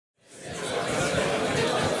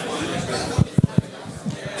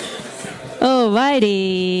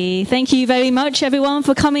Alrighty. Thank you very much, everyone,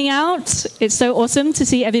 for coming out. It's so awesome to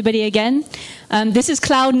see everybody again. This is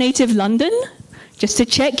Cloud Native London. Just to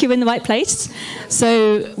check you're in the right place.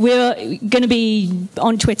 So we're going to be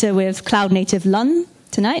on Twitter with Cloud Native Lon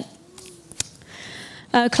tonight.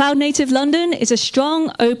 Cloud Native London is a strong,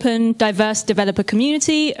 open, diverse developer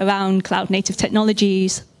community around cloud native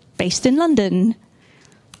technologies based in London.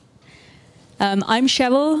 I'm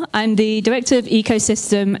Cheryl. I'm the Director of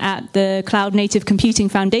Ecosystem at the Cloud Native Computing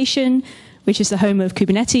Foundation, which is the home of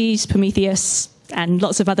Kubernetes, Prometheus, and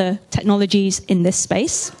lots of other technologies in this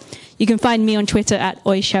space. You can find me on Twitter at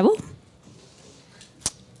 @OiCheryl.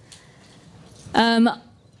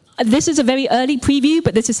 This is a very early preview,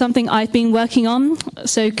 but this is something I've been working on.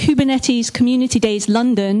 So Kubernetes Community Days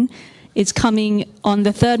London is coming on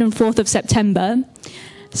the 3rd and 4th of September.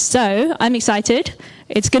 So I'm excited.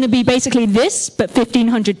 It's going to be basically this, but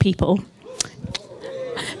 1,500 people.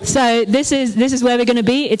 So this is where we're going to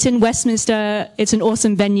be. It's in Westminster. It's an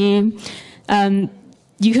awesome venue.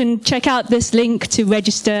 You can check out this link to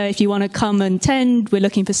register if you want to come and attend. We're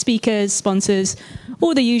looking for speakers, sponsors,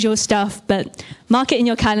 all the usual stuff, but mark it in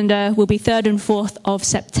your calendar. Will be 3rd and 4th of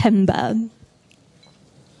September.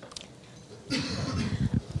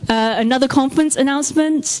 Another conference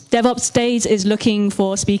announcement, DevOps Days is looking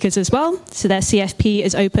for speakers as well. So their CFP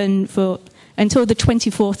is open for until the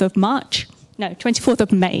 24th of March. No, 24th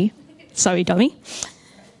of May. Sorry, dummy.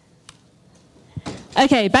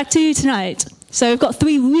 Okay, back to tonight. So we've got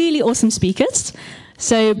 3 really awesome speakers.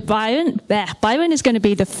 So Byron is going to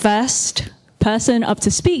be the first person up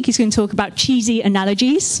to speak. He's going to talk about cheesy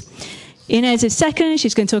analogies. Inez is second.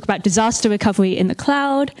 She's going to talk about disaster recovery in the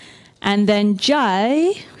cloud. And then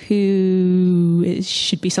Jai, who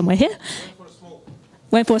should be somewhere here.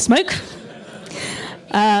 Went for a smoke.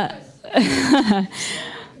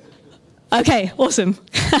 Okay, awesome.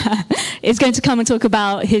 Is going to come and talk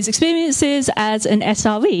about his experiences as an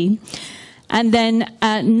SRE. And then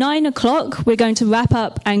at 9 o'clock, we're going to wrap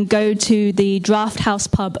up and go to the Draft House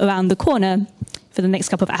pub around the corner for the next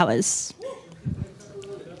couple of hours.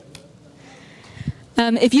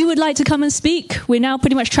 If you would like to come and speak, we're now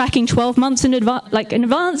pretty much tracking 12 months in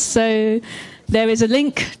advance, so there is a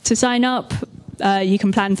link to sign up. You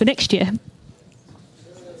can plan for next year.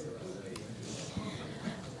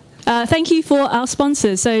 Thank you for our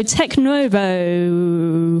sponsors. So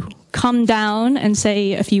Technovo, come down and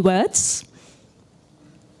say a few words.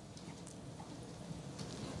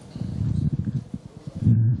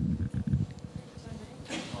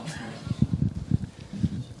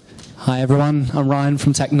 Hi everyone, I'm Ryan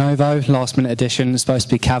from Technovo, last minute edition. It's supposed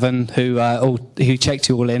to be Cavan who checked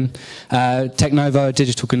you all in. Technovo, a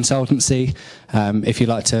digital consultancy. If you'd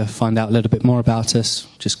like to find out a little bit more about us,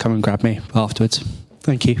 just come and grab me afterwards.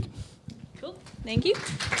 Thank you. Cool, thank you.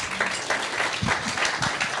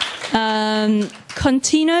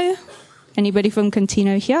 Contino, anybody from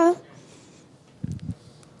Contino here?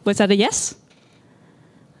 Was that a yes?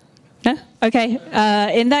 No? Okay,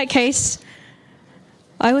 in that case,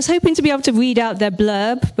 I was hoping to be able to read out their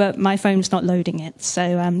blurb, but my phone's not loading it. So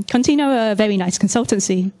Contino are a very nice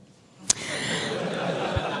consultancy.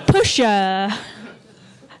 Pusher.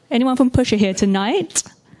 Anyone from Pusher here tonight?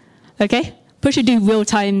 Okay. Pusher do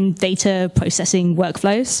real-time data processing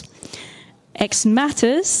workflows.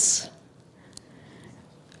 Xmatters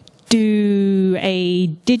do a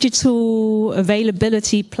digital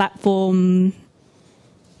availability platform,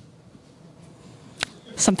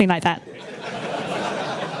 something like that.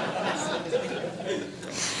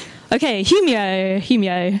 Okay,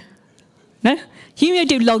 Humio. No? Humio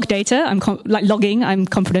do log data, like logging, I'm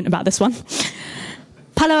confident about this one.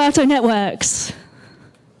 Palo Alto Networks.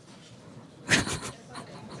 Do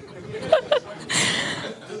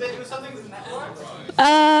they do something with networks?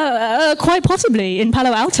 Quite possibly, in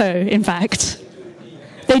Palo Alto, in fact.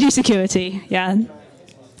 They do security, yeah.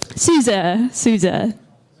 SUSE. SUSE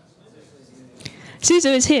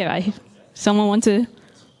is here. Someone want to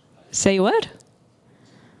say a word?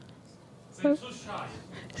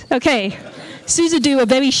 Okay, SUSE do a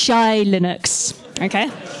very shy Linux, okay?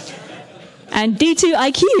 And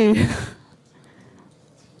D2IQ.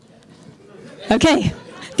 Okay,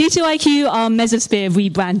 D2IQ are Mesosphere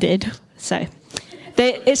rebranded, so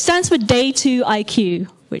it stands for Day 2 IQ,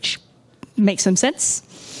 which makes some sense.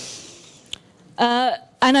 And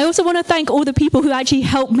I also want to thank all the people who actually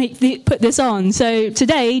helped put this on. So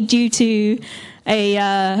today, due to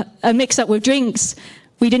a mix-up with drinks,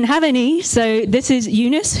 we didn't have any, so this is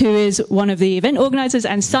Eunice, who is one of the event organizers,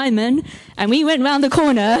 and Simon, and we went round the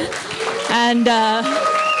corner, and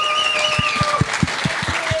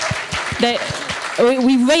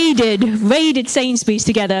We raided Sainsbury's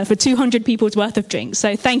together for 200 people's worth of drinks.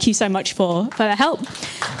 So thank you so much for the help.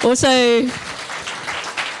 Also,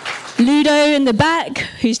 Ludo in the back,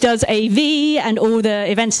 who does AV and all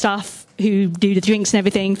the event staff who do the drinks and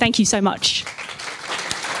everything. Thank you so much.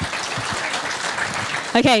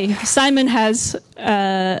 Okay, Simon has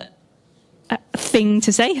a thing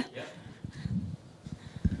to say.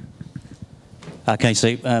 Okay,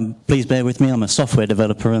 so please bear with me. I'm a software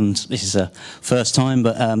developer, and this is a first time,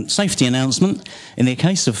 but safety announcement. In the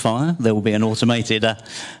case of fire, there will be an automated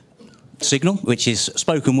signal, which is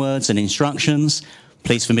spoken words and instructions.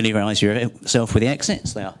 Please familiarise yourself with the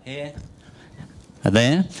exits. They are here, are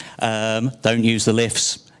there. Don't use the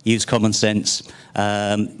lifts. Use common sense.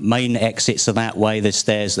 Main exits are that way. There's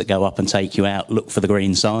stairs that go up and take you out. Look for the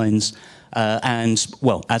green signs. And,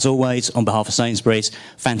 well, as always, on behalf of Sainsbury's,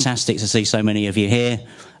 fantastic to see so many of you here.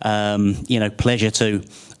 You know, pleasure to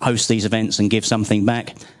host these events and give something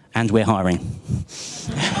back. And we're hiring.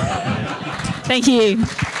 Thank you.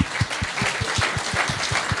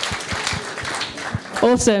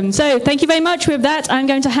 Awesome. So thank you very much. With that, I'm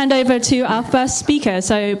going to hand over to our first speaker.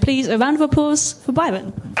 So please, a round of applause for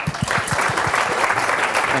Byron.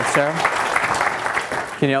 Thanks, Sarah.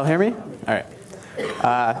 Can you all hear me? All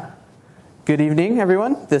right. Good evening,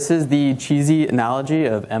 everyone. This is the cheesy analogy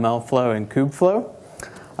of MLflow and Kubeflow.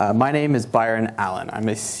 My name is Byron Allen. I'm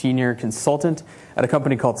a senior consultant at a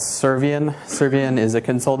company called Servian. Servian is a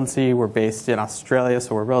consultancy. We're based in Australia,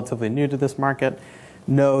 so we're relatively new to this market.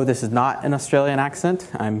 No, this is not an Australian accent.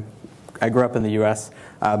 I grew up in the US,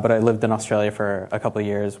 but I lived in Australia for a couple of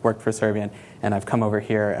years, worked for Servian, and I've come over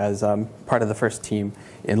here as part of the first team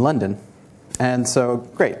in London. And so,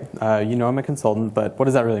 great, you know I'm a consultant, but what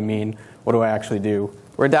does that really mean? What do I actually do?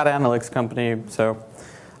 We're a data analytics company, so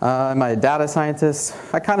I'm a data scientist.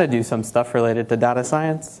 I kind of do some stuff related to data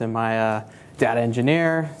science. Am I a data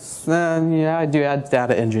engineer? Yeah, I do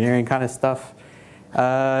data engineering kind of stuff.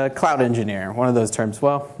 Cloud engineer, one of those terms.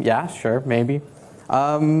 Well, yeah, sure, maybe.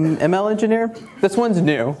 ML engineer, this one's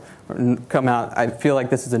new. Come out, I feel like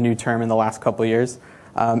this is a new term in the last couple of years.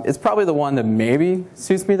 It's probably the one that maybe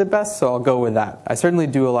suits me the best, so I'll go with that. I certainly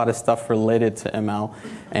do a lot of stuff related to ML,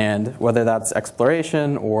 and whether that's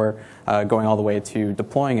exploration or going all the way to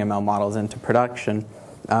deploying ML models into production.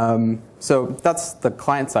 So that's the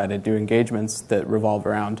client side. I do engagements that revolve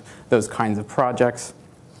around those kinds of projects.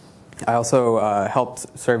 I also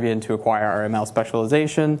helped Servian to acquire our ML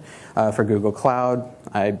specialization for Google Cloud.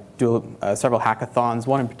 I do several hackathons.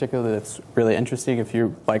 One in particular that's really interesting if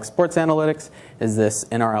you like sports analytics is this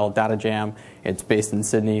NRL Data Jam. It's based in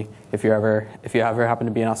Sydney. If you ever happen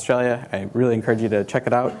to be in Australia, I really encourage you to check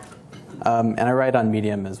it out. And I write on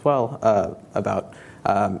Medium as well about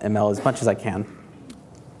ML as much as I can.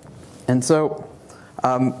 And so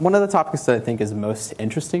one of the topics that I think is most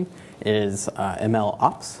interesting is ML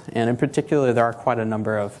ops, and in particular there are quite a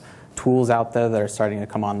number of tools out there that are starting to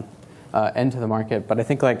come on into the market. But I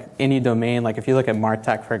think like any domain, like if you look at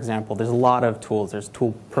MarTech for example, there's a lot of tools. There's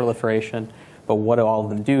tool proliferation, but what do all of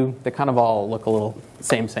them do? They kind of all look a little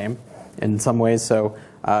same in some ways. So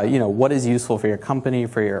you know, what is useful for your company,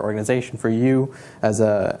 for your organization, for you as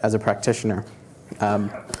a practitioner?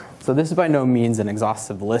 So this is by no means an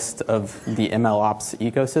exhaustive list of the ML ops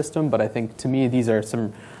ecosystem, but I think to me these are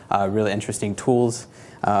some really interesting tools,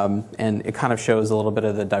 and it kind of shows a little bit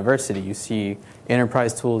of the diversity. You see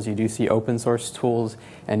enterprise tools, you do see open source tools,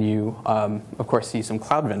 and you of course see some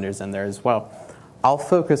cloud vendors in there as well. I'll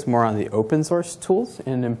focus more on the open source tools,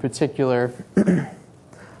 and in particular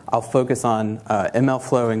I'll focus on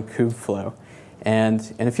MLflow and Kubeflow.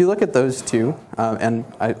 And if you look at those two, and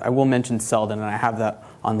I will mention Seldon, and I have that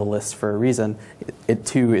on the list for a reason. It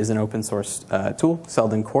too is an open source tool,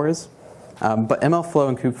 Seldon Cores. But MLflow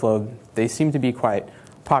and Kubeflow, they seem to be quite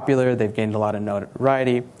popular. They've gained a lot of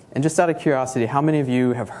notoriety. And just out of curiosity, how many of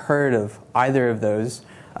you have heard of either of those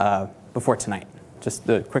before tonight? Just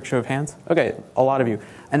a quick show of hands. Okay, a lot of you.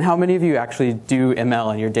 And how many of you actually do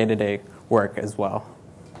ML in your day-to-day work as well?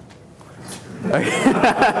 Okay.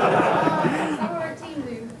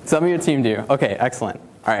 Some of your team do. Okay, excellent.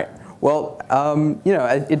 All right. Well, you know,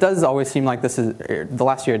 it does always seem like this is, the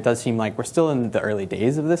last year it does seem like we're still in the early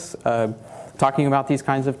days of this, talking about these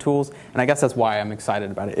kinds of tools. And I guess that's why I'm excited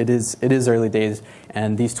about it. It is early days,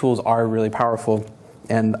 and these tools are really powerful,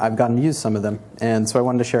 and I've gotten to use some of them. And so I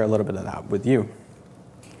wanted to share a little bit of that with you.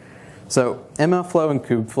 So MLflow and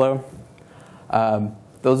Kubeflow,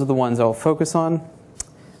 those are the ones I'll focus on.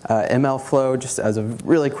 MLflow, just as a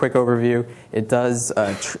really quick overview, it does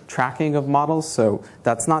tracking of models. So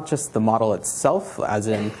that's not just the model itself, as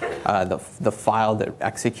in the file that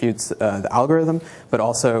executes the algorithm, but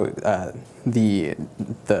also the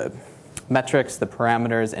metrics, the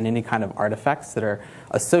parameters, and any kind of artifacts that are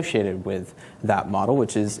associated with that model,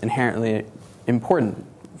 which is inherently important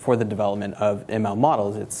for the development of ML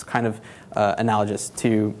models. It's kind of analogous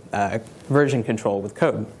to version control with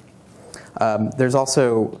code. There's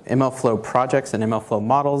also MLflow projects and MLflow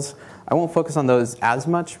models. I won't focus on those as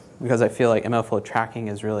much because I feel like MLflow tracking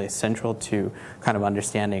is really essential to kind of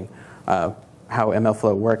understanding how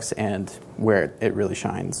MLflow works and where it really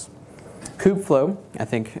shines. Kubeflow, I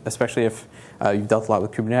think, especially if you've dealt a lot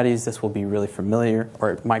with Kubernetes, this will be really familiar,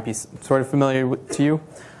 or it might be sort of familiar to you.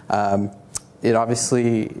 It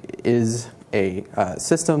obviously is a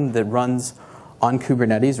system that runs on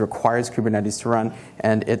Kubernetes, requires Kubernetes to run,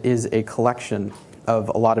 and it is a collection of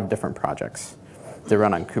a lot of different projects that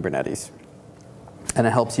run on Kubernetes. And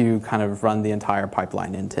it helps you kind of run the entire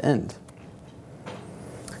pipeline end to end.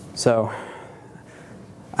 So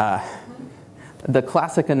the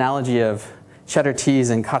classic analogy of cheddar cheese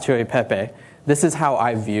and cacio e pepe, this is how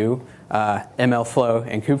I view MLflow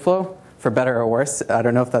and Kubeflow, for better or worse. I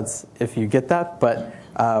don't know if you get that, but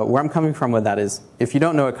where I'm coming from with that is, if you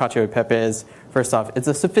don't know what cacio e pepe is, first off, it's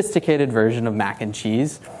a sophisticated version of mac and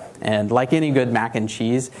cheese. And like any good mac and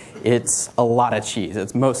cheese, it's a lot of cheese.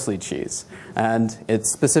 It's mostly cheese. And it's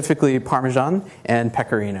specifically Parmesan and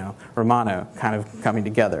Pecorino Romano kind of coming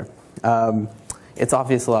together. It's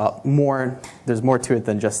obviously a lot more, there's more to it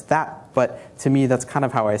than just that, but to me that's kind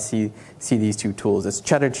of how I see these two tools. It's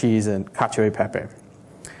cheddar cheese and cacio e pepe.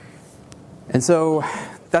 And so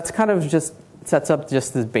that's kind of just sets up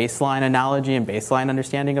just this baseline analogy and baseline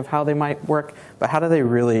understanding of how they might work, but how do they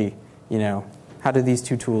really, how do these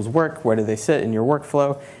two tools work? Where do they sit in your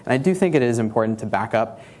workflow? And I do think it is important to back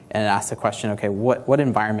up and ask the question, okay, what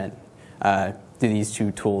environment do these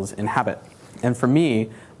two tools inhabit? And for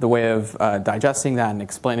me, the way of digesting that and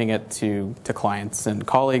explaining it to clients and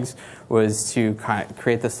colleagues was to kind of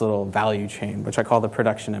create this little value chain, which I call the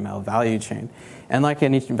production ML value chain. And like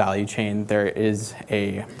any value chain, there is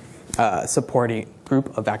a supporting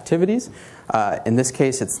group of activities. In this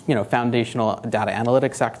case, it's foundational data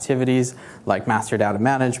analytics activities like master data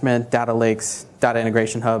management, data lakes, data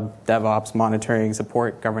integration hub, DevOps, monitoring,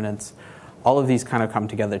 support, governance. All of these kind of come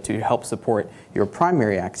together to help support your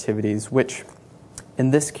primary activities, which in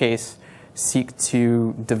this case seek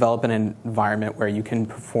to develop an environment where you can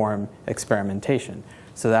perform experimentation.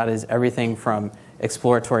 So that is everything from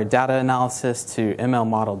exploratory data analysis to ML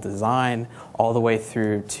model design, all the way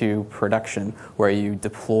through to production, where you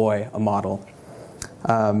deploy a model.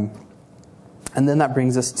 And then that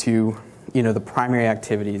brings us to the primary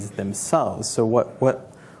activities themselves. So what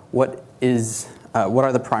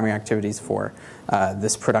are the primary activities for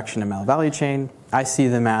this production ML value chain? I see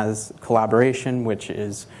them as collaboration, which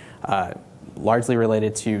is largely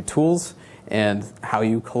related to tools and how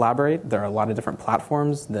you collaborate. There are a lot of different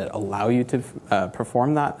platforms that allow you to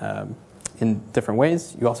perform that in different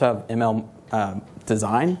ways. You also have ML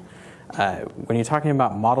design. When you're talking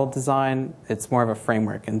about model design, it's more of a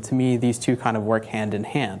framework. And to me, these two kind of work hand in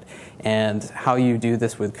hand. And how you do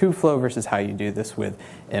this with Kubeflow versus how you do this with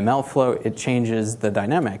MLflow, it changes the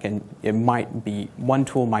dynamic. And it might be, one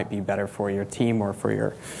tool might be better for your team or for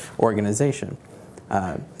your organization.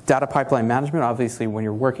 Data pipeline management, obviously, when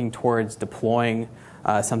you're working towards deploying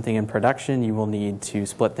something in production, you will need to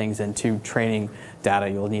split things into training data.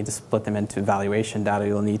 You'll need to split them into evaluation data.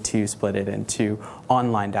 You'll need to split it into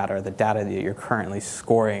online data, or the data that you're currently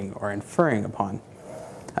scoring or inferring upon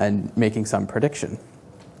and making some prediction.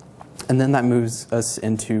 And then that moves us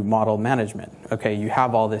into model management. Okay, you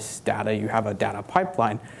have all this data. You have a data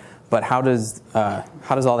pipeline. But how does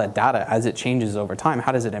all that data, as it changes over time,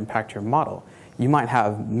 how does it impact your model? You might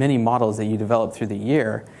have many models that you develop through the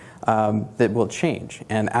year that will change.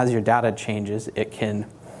 And as your data changes, it can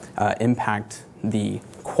impact the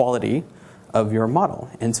quality of your model.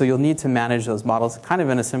 And so you'll need to manage those models kind of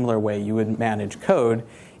in a similar way you would manage code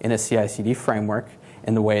in a CI/CD framework,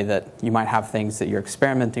 in the way that you might have things that you're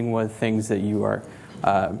experimenting with, things that you are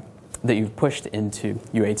that you've pushed into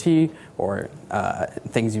UAT, or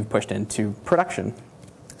things you've pushed into production.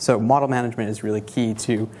 So model management is really key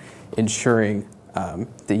to ensuring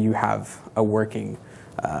that you have a working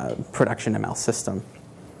production ML system.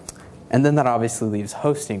 And then that obviously leaves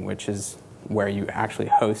hosting, which is where you actually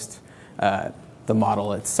host the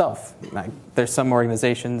model itself. Like, there's some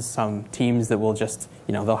organizations, some teams that will just,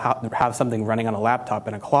 they'll have something running on a laptop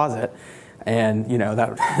in a closet, and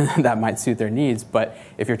that that might suit their needs. But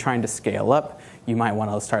if you're trying to scale up, you might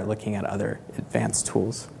want to start looking at other advanced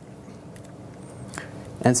tools.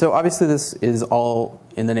 And so obviously this is all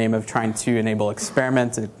in the name of trying to enable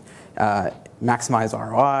experiments, maximize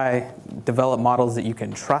ROI, develop models that you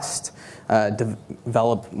can trust,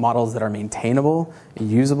 develop models that are maintainable,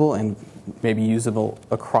 usable, and maybe usable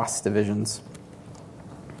across divisions.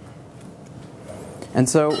 And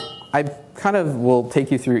so I kind of will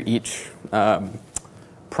take you through each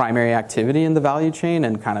primary activity in the value chain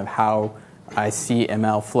and kind of how I see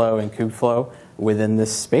MLflow and kubeflow within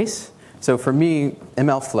this space. So for me,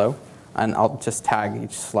 MLflow, and I'll just tag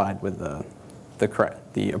each slide with the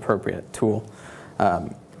appropriate tool.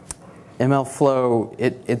 MLflow,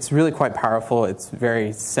 it's really quite powerful. It's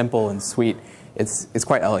very simple and sweet. It's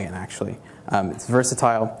quite elegant, actually. It's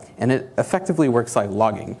versatile, and it effectively works like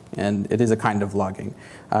logging, and it is a kind of logging.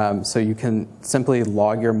 So you can simply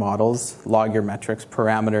log your models, log your metrics,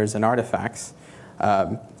 parameters, and artifacts,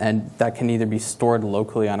 and that can either be stored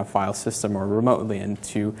locally on a file system or remotely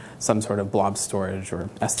into some sort of blob storage or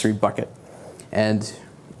S3 bucket. And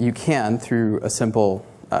you can, through a simple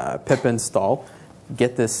pip install,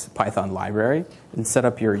 get this Python library and set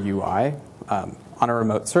up your UI on a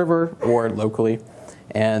remote server or locally,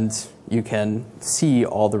 and you can see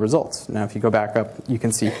all the results. Now, if you go back up, you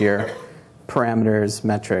can see here parameters,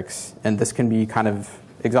 metrics, and this can be kind of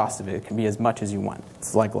exhaustive. It can be as much as you want.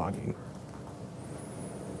 It's like logging.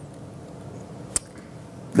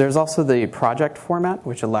 There's also the project format,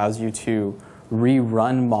 which allows you to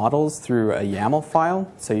rerun models through a YAML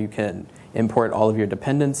file, so you can import all of your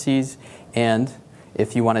dependencies, and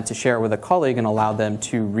if you wanted to share with a colleague and allow them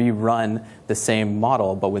to rerun the same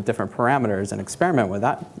model but with different parameters and experiment with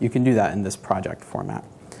that, you can do that in this project format.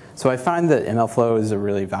 So I find that MLflow is a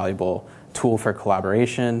really valuable tool for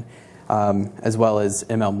collaboration as well as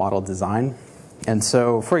ML model design. And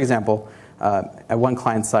so, for example, at one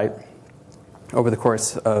client site, over the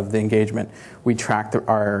course of the engagement, we tracked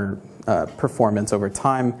our performance over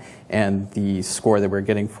time and the score that we're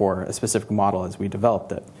getting for a specific model as we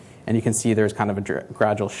developed it. And you can see there's kind of a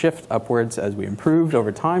gradual shift upwards as we improved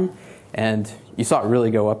over time. And you saw it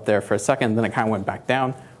really go up there for a second, then it kind of went back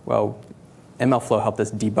down. Well, MLflow helped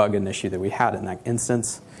us debug an issue that we had in that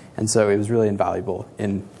instance. And so it was really invaluable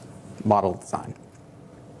in model design.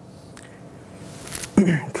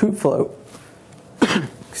 kubeflow,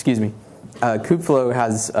 excuse me. kubeflow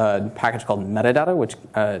has a package called metadata, which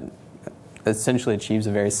essentially achieves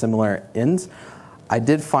a very similar ends. I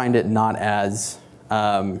did find it not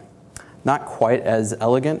quite as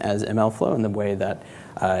elegant as MLflow in the way that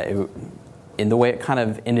it kind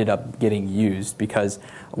of ended up getting used, because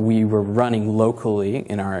we were running locally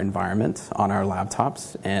in our environment on our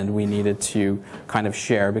laptops, and we needed to kind of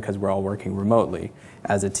share because we're all working remotely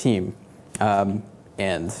as a team.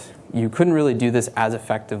 And you couldn't really do this as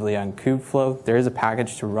effectively on kubeflow. There is a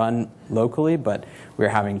package to run locally, but we're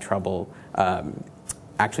having trouble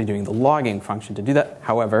actually doing the logging function to do that.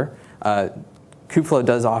 However, kubeflow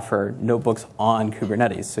does offer notebooks on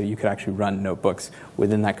Kubernetes, so you could actually run notebooks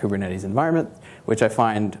within that Kubernetes environment, which I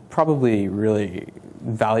find probably really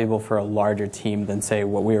valuable for a larger team than, say,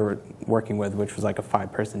 what we were working with, which was like a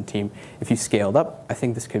 5-person team. If you scaled up, I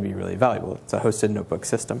think this could be really valuable. It's a hosted notebook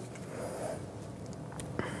system.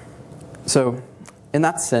 So in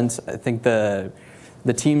that sense, I think the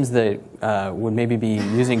teams that would maybe be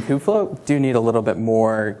using kubeflow do need a little bit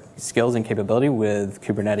more skills and capability with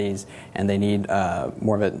Kubernetes, and they need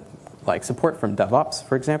more of it, like support from DevOps,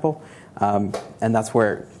 for example. And that's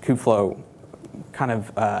where kubeflow kind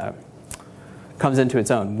of comes into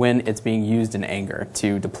its own when it's being used in anger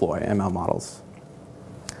to deploy ML models.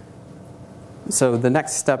 So the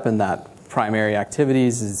next step in that primary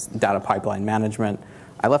activities is data pipeline management.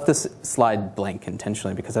 I left this slide blank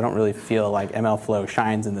intentionally because I don't really feel like MLflow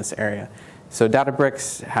shines in this area. So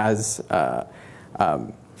Databricks has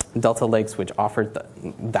Delta Lakes, which offered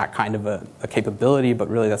that kind of a capability, but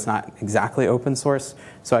really that's not exactly open source.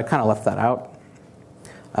 So I kind of left that out.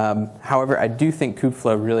 However, I do think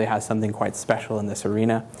kubeflow really has something quite special in this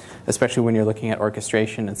arena, especially when you're looking at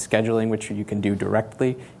orchestration and scheduling, which you can do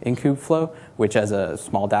directly in kubeflow, which as a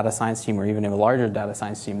small data science team or even a larger data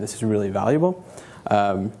science team, this is really valuable.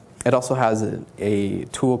 It also has a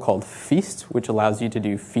tool called Feast, which allows you to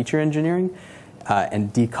do feature engineering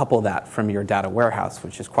and decouple that from your data warehouse,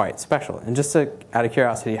 which is quite special. And just out of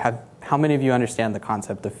curiosity, how many of you understand the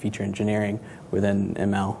concept of feature engineering within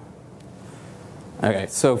ML? Okay,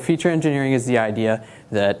 so feature engineering is the idea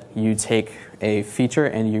that you take a feature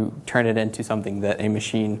and you turn it into something that a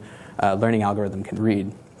machine learning algorithm can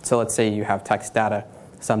read. So let's say you have text data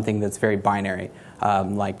something that's very binary,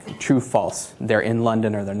 like true, false. They're in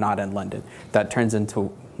London or they're not in London. That turns into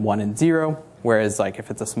 1 and 0. Whereas, like,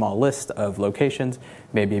 if it's a small list of locations,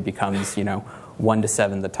 maybe it becomes, 1 to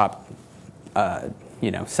 7, the top,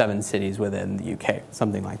 7 cities within the UK,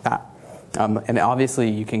 something like that. And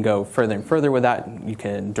obviously, you can go further and further with that. You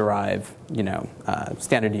can derive,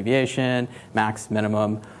 standard deviation, max,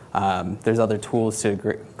 minimum. There's other tools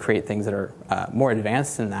to create things that are more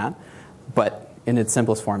advanced than that. But in its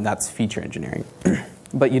simplest form, that's feature engineering.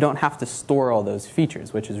 But you don't have to store all those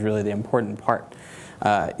features, which is really the important part.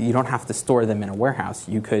 You don't have to store them in a warehouse.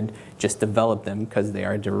 You could just develop them because they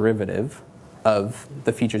are a derivative of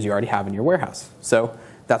the features you already have in your warehouse. So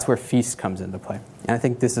that's where Feast comes into play. And I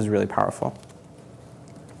think this is really powerful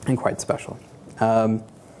and quite special.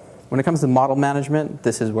 When it comes to model management,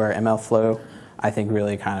 this is where MLflow, I think,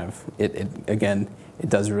 really kind of, it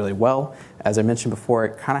does really well. As I mentioned before,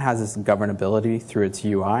 it kind of has this governability through its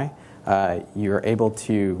UI. You're able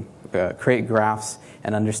to create graphs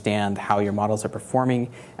and understand how your models are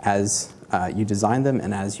performing as you design them,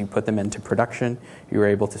 and as you put them into production, you're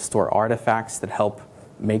able to store artifacts that help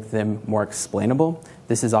make them more explainable.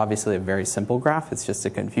 This is obviously a very simple graph. It's just a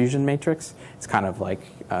confusion matrix. It's kind of like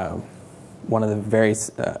one of the very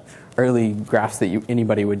early graphs that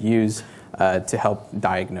anybody would use to help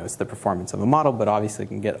diagnose the performance of a model, but obviously it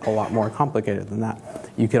can get a lot more complicated than that.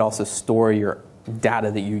 You could also store your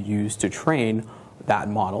data that you use to train that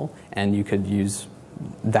model, and you could use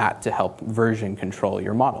that to help version control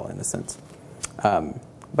your model in a sense.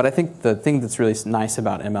 But I think the thing that's really nice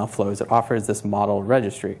about MLflow is it offers this model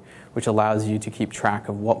registry, which allows you to keep track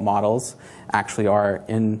of what models actually are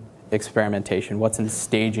in experimentation, what's in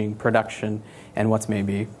staging, production, and what's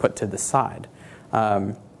maybe put to the side.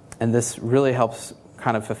 And this really helps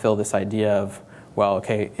kind of fulfill this idea of, well,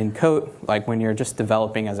 okay, in code, like when you're just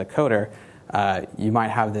developing as a coder, you might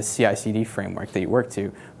have this CI/CD framework that you work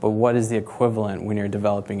to, but what is the equivalent when you're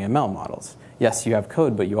developing ML models? Yes, you have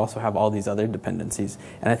code, but you also have all these other dependencies,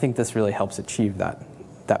 and I think this really helps achieve that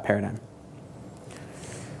paradigm.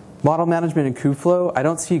 Model management in Kubeflow, I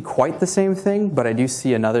don't see quite the same thing, but I do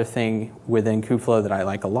see another thing within Kubeflow that I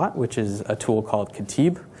like a lot, which is a tool called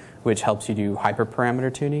Katib, which helps you do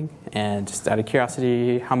hyperparameter tuning. And just out of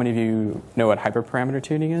curiosity, how many of you know what hyperparameter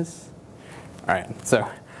tuning is? All right, so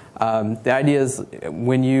the idea is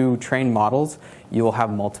when you train models, you will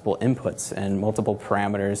have multiple inputs and multiple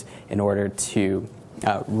parameters in order to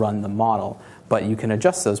run the model. But you can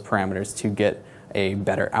adjust those parameters to get a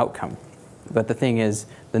better outcome. But the thing is,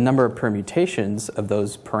 the number of permutations of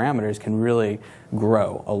those parameters can really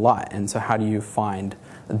grow a lot. And so how do you find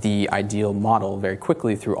the ideal model very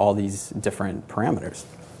quickly through all these different parameters?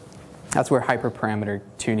 That's where hyperparameter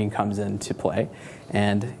tuning comes into play.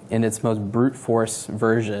 And in its most brute force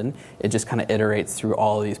version, it just kind of iterates through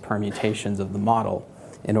all of these permutations of the model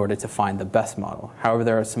in order to find the best model. However,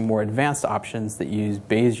 there are some more advanced options that use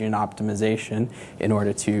Bayesian optimization in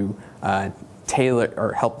order to tailor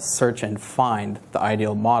or help search and find the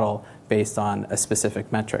ideal model based on a specific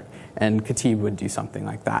metric. And Katib would do something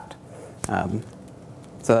like that.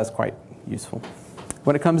 So that's quite useful.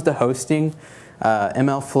 When it comes to hosting,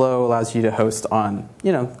 MLflow allows you to host on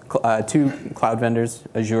 2 cloud vendors,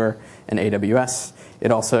 Azure and AWS.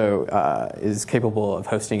 It also is capable of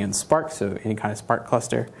hosting in Spark, so any kind of Spark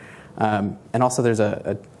cluster. And also there's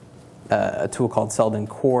a tool called Seldon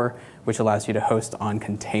Core, which allows you to host on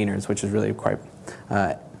containers, which is really quite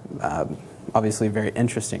obviously very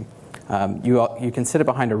interesting. You can sit it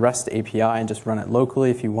behind a REST API and just run it locally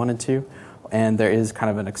if you wanted to. And there is kind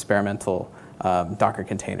of an experimental Docker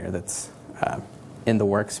container that's in the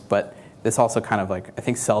works, but this also kind of like, I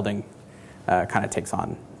think Seldon kind of takes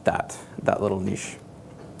on that little niche.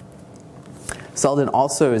 Seldon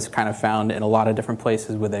also is kind of found in a lot of different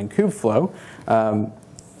places within Kubeflow.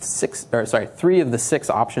 3 of the 6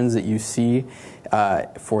 options that you see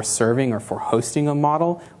for serving or for hosting a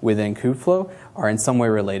model within Kubeflow are in some way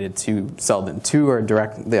related to Seldon. 2 are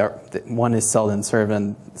direct. One is Seldon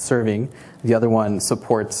serving. The other one is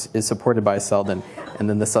supported by Seldon, and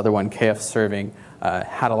then this other one, KF serving,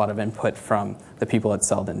 had a lot of input from the people at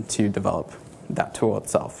Seldon to develop that tool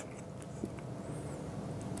itself.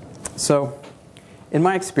 So in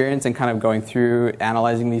my experience in kind of going through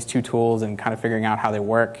analyzing these 2 tools and kind of figuring out how they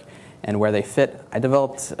work and where they fit, I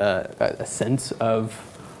developed a sense of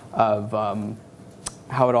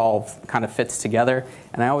how it all kind of fits together.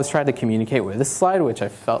 And I always tried to communicate with this slide, which I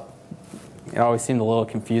felt it always seemed a little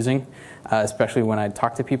confusing, especially when I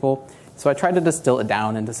talk to people. So I tried to distill it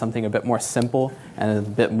down into something a bit more simple and a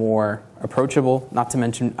bit more approachable, not to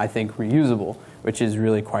mention, I think, reusable, which is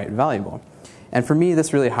really quite valuable. And for me,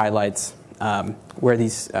 this really highlights where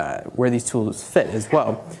these tools fit as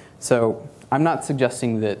well. So I'm not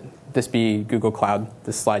suggesting that this be Google Cloud.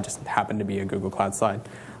 This slide just happened to be a Google Cloud slide.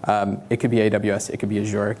 It could be AWS, it could be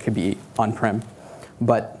Azure, it could be on-prem.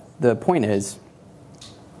 But the point is,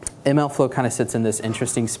 MLflow kind of sits in this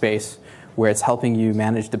interesting space where it's helping you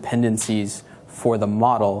manage dependencies for the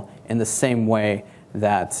model in the same way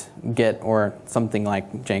that Git or something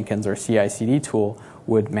like Jenkins or CI/CD tool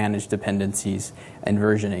would manage dependencies and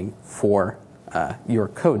versioning for your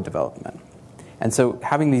code development. And so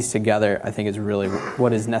having these together, I think, is really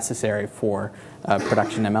what is necessary for a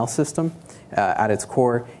production ML system at its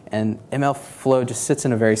core. And MLflow just sits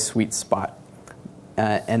in a very sweet spot.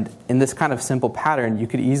 And in this kind of simple pattern, you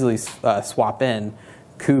could easily swap in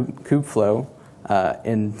Kubeflow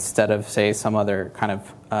instead of, say, some other kind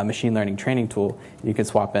of machine learning training tool. You could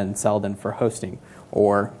swap in Seldon for hosting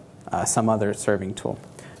or some other serving tool.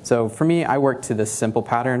 So for me, I work to this simple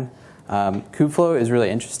pattern. Kubeflow is really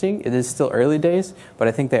interesting. It is still early days, but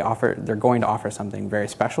I think they're going to offer something very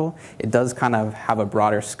special. It does kind of have a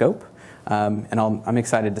broader scope, and I'm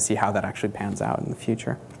excited to see how that actually pans out in the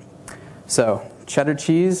future. So cheddar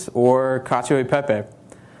cheese or cacio e pepe.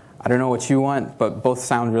 I don't know what you want, but both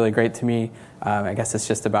sound really great to me. I guess it's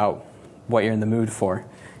just about what you're in the mood for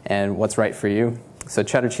and what's right for you. So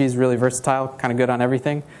cheddar cheese, really versatile, kind of good on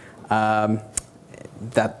everything.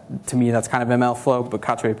 That, to me, that's kind of MLflow, but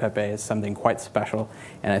cacio e pepe is something quite special,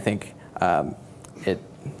 and I think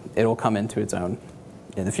it'll come into its own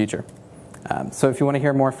in the future. So if you want to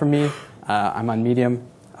hear more from me, I'm on Medium,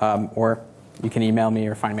 or you can email me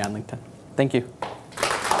or find me on LinkedIn. Thank you.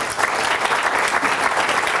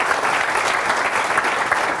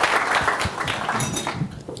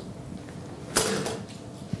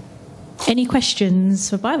 Any questions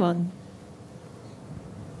for Byron?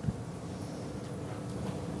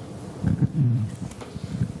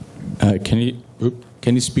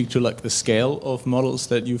 Can you speak to like the scale of models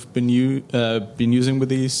that you've been using with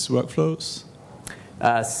these workflows?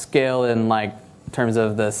 Scale in like terms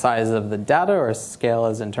of the size of the data, or scale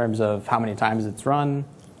as in terms of how many times it's run?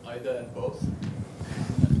 Either and both.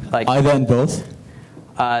 Like Either and both.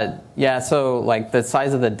 Yeah. So like the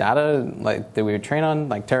size of the data, like that we would train on,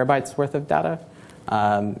 like terabytes worth of data.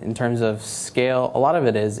 In terms of scale, a lot of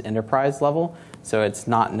it is enterprise level. So it's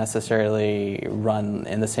not necessarily run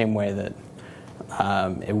in the same way that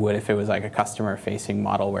it would if it was like a customer-facing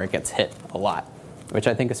model where it gets hit a lot, which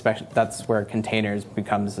I think especially that's where containers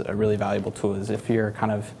becomes a really valuable tool. Is if you're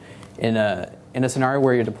kind of in a scenario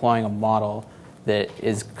where you're deploying a model that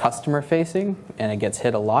is customer-facing and it gets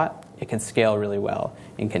hit a lot, it can scale really well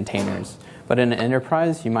in containers. But in an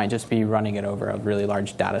enterprise, you might just be running it over a really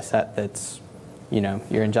large data set that's,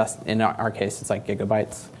 you're in our case, it's like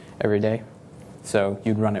gigabytes every day. So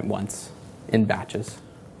you'd run it once in batches.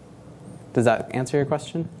 Does that answer your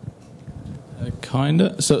question?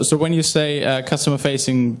 Kinda. So when you say customer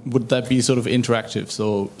facing, would that be sort of interactive?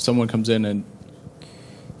 So someone comes in and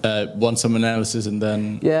wants some analysis and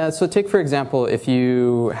then... Yeah, so take, for example, if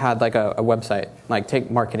you had like a website, like take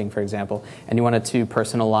marketing, for example, and you wanted to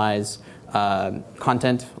personalize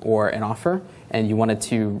content or an offer, and you wanted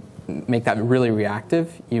to make that really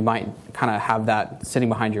reactive, you might kind of have that sitting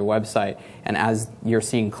behind your website, and as you're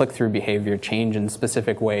seeing click-through behavior change in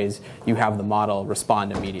specific ways, you have the model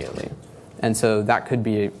respond immediately. And so that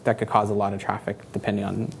could cause a lot of traffic depending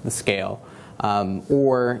on the scale.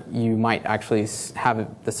 Or you might actually have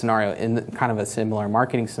the scenario in kind of a similar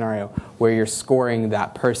marketing scenario where you're scoring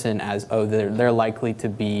that person as, oh, they're likely to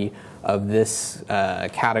be of this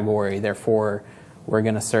category, therefore we're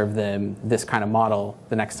going to serve them this kind of model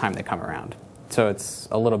the next time they come around. So it's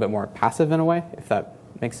a little bit more passive in a way, if that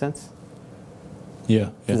makes sense.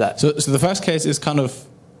 Yeah. So the first case is kind of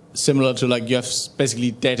similar to like you have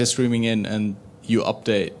basically data streaming in and you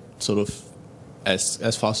update sort of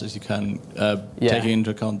as fast as you can, taking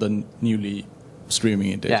into account the newly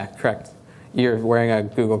streaming in data. Yeah, correct. You're wearing a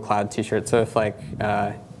Google Cloud t-shirt, so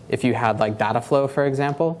if you had like Dataflow, for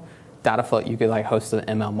example, Dataflow, you could like host an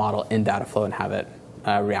ML model in Dataflow and have it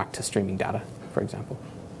react to streaming data, for example.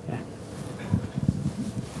 Yeah.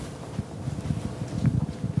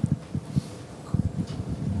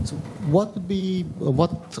 So what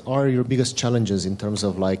are your biggest challenges in terms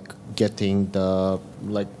of like getting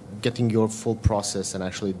your full process and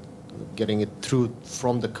actually getting it through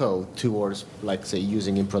from the code towards, like, say,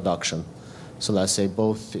 using in production? So let's say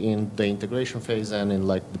both in the integration phase and in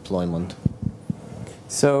like deployment.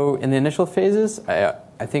 So in the initial phases,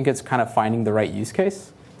 I think it's kind of finding the right use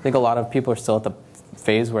case. I think a lot of people are still at the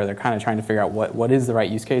phase where they're kind of trying to figure out what is the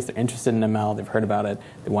right use case. They're interested in ML, they've heard about it,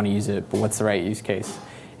 they want to use it, but what's the right use case?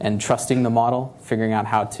 and trusting the model, figuring out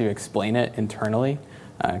how to explain it internally.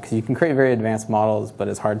 Because you can create very advanced models, but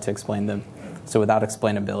it's hard to explain them. So without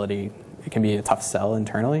explainability, it can be a tough sell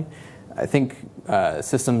internally. I think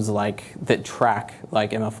systems that track,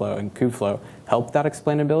 like MLflow and Kubeflow, help that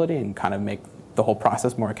explainability and kind of make the whole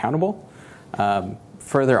process more accountable.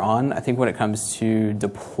 Further on, I think when it comes to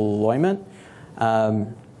deployment,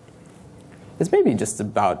 it's maybe just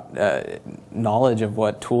about knowledge of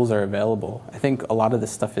what tools are available. I think a lot of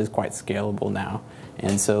this stuff is quite scalable now.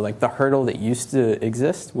 And so like the hurdle that used to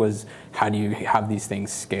exist was how do you have these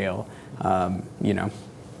things scale, you know?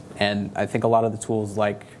 And I think a lot of the tools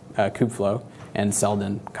like Kubeflow and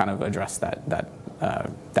Seldon kind of address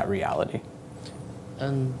that reality.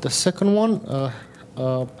 And the second one,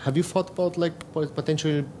 have you thought about like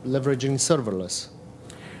potentially leveraging serverless?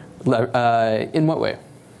 In what way?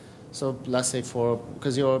 So let's say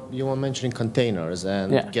because you were mentioning containers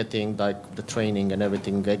and getting like the training and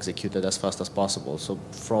everything executed as fast as possible. So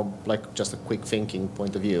from like just a quick thinking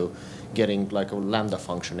point of view, getting like a Lambda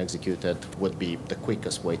function executed would be the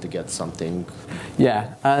quickest way to get something.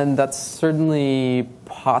 Yeah, and that's certainly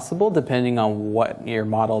possible depending on what your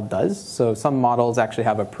model does. So some models actually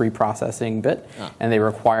have a pre-processing bit and they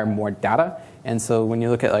require more data. And so when you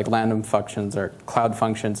look at like Lambda functions or cloud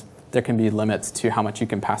functions, there can be limits to how much you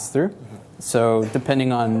can pass through. So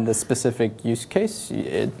depending on the specific use case,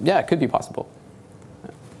 it could be possible.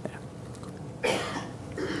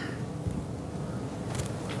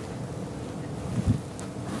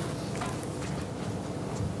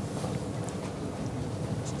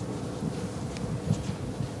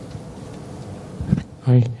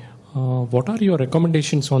 Hi. What are your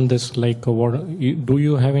recommendations on this? Like, do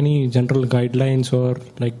you have any general guidelines or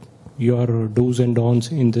like your do's and don'ts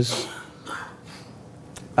in this?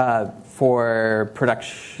 For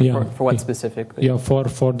production, for what specifically? Yeah,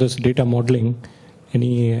 for this data modeling,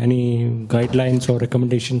 any guidelines or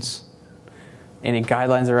recommendations? Any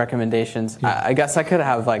guidelines or recommendations? Yeah. I guess I could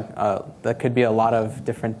have like that could be a lot of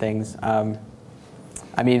different things.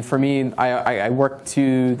 I mean, for me, I work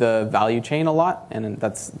to the value chain a lot, and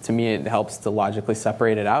that's, to me, it helps to logically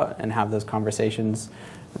separate it out and have those conversations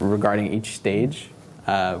regarding each stage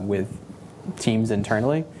with teams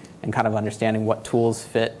internally, and kind of understanding what tools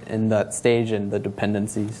fit in that stage and the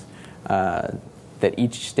dependencies that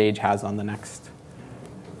each stage has on the next.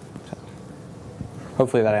 So,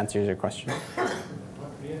 hopefully that answers your question.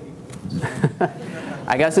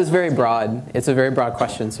 I guess it's very broad. It's a very broad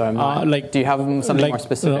question, so I'm like, do you have something more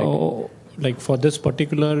specific? Like for this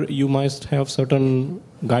particular, you must have certain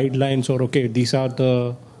guidelines, or okay, these are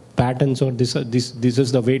the patterns, or this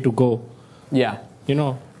is the way to go. Yeah. You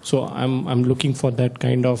know, so I'm looking for that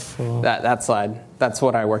kind of that slide. That's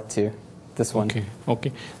what I work to. This one.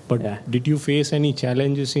 Okay. But did you face any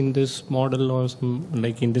challenges in this model or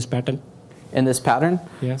like in this pattern? In this pattern?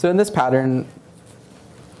 Yeah. So in this pattern,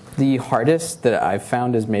 the hardest that I've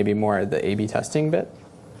found is maybe more the A/B testing bit.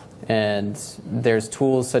 And there's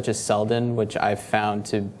tools such as Seldon, which I've found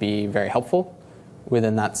to be very helpful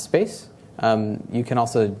within that space. You can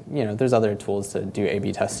also, there's other tools to do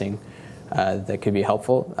A/B testing that could be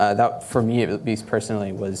helpful. That, for me, at least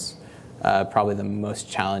personally, was probably the most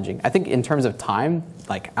challenging. I think in terms of time,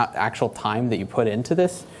 like actual time that you put into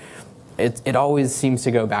this, it always seems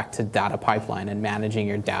to go back to data pipeline and managing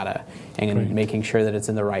your data and making sure that it's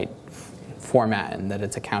in the right format and that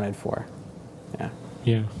it's accounted for. Yeah.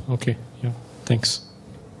 Yeah. Okay. Yeah. Thanks.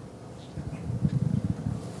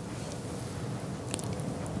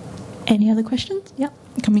 Any other questions? Yeah,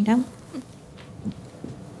 coming down.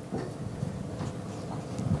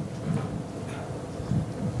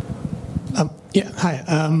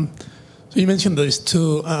 Hi. So you mentioned these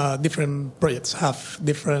two different projects have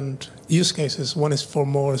different use cases. One is for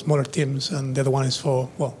more smaller teams, and the other one is for,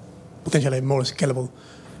 well, potentially more scalable.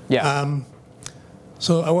 Yeah.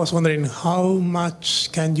 So I was wondering, how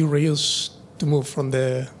much can you reuse to move from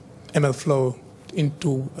the MLflow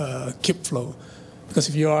into Kubeflow? Because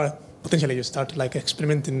if you start like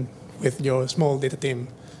experimenting with your small data team,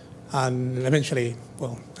 and eventually,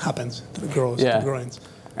 well, happens, it grows, it grows.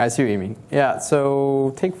 I see what you mean. Yeah,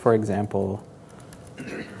 so take, for example,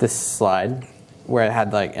 this slide where it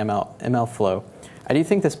had like MLflow. I do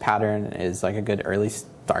think this pattern is like a good early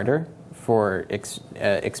starter for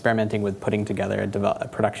experimenting with putting together a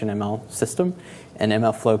production ML system. And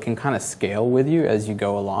MLflow can kind of scale with you as you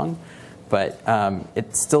go along. But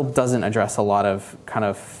it still doesn't address a lot of kind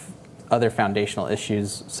of other foundational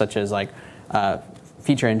issues, such as like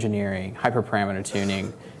feature engineering, hyperparameter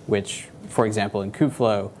tuning, which, for example, in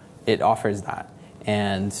Kubeflow, it offers that.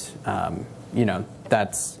 and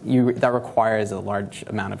that requires a large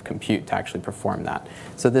amount of compute to actually perform that.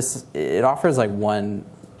 So it offers like one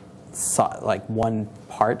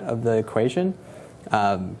part of the equation.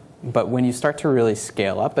 But when you start to really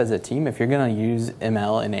scale up as a team, if you're going to use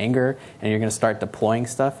ML in anger and you're going to start deploying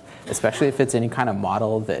stuff, especially if it's any kind of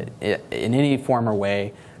model that in any form or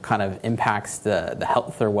way kind of impacts the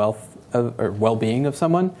health or wealth or well-being of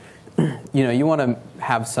someone, you want to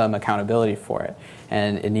have some accountability for it.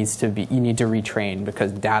 And you need to retrain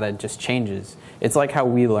because data just changes. It's like how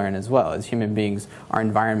we learn as well. As human beings, our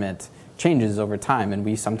environment changes over time, and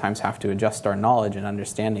we sometimes have to adjust our knowledge and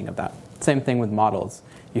understanding of that. Same thing with models.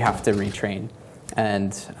 You have to retrain.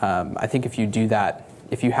 And I think if you do that,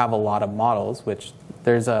 if you have a lot of models, which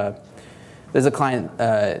there's a client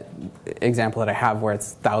example that I have where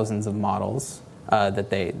it's thousands of models that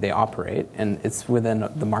they operate, and it's within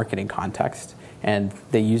the marketing context, and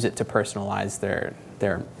they use it to personalize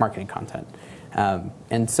their marketing content.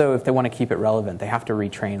 And so if they want to keep it relevant, they have to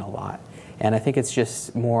retrain a lot. And I think it's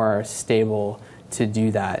just more stable to do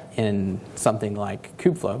that in something like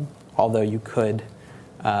Kubeflow, although you could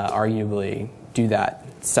arguably do that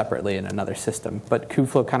separately in another system. But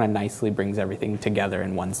Kubeflow kind of nicely brings everything together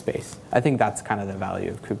in one space. I think that's kind of the value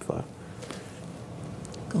of Kubeflow.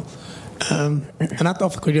 Cool. And out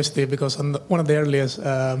of curiosity, because on one of the earliest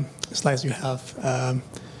slides you have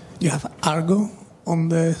Argo on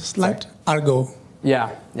the slide. Sorry? Argo.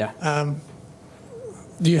 Yeah.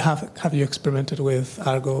 Have you experimented with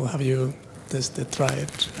Argo? Have you tried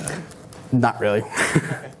it? Not really.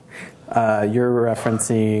 You're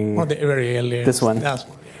referencing the very earliest. This one. Yes.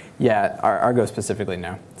 Yeah, Argo specifically,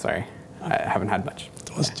 no. Sorry, I haven't had much.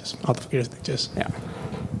 It was just out of curiosity, Yeah.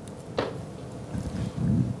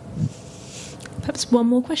 Perhaps one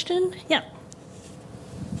more question? Yeah.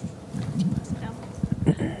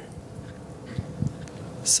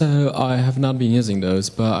 So I have not been using those,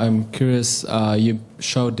 but I'm curious, you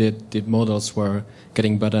showed that the models were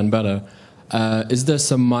getting better and better. Is there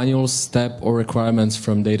some manual step or requirements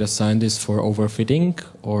from data scientists for overfitting,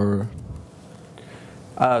 or?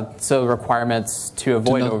 So requirements to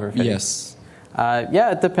avoid overfitting? Yes.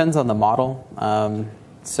 Yeah, it depends on the model. And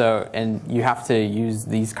you have to use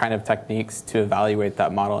these kind of techniques to evaluate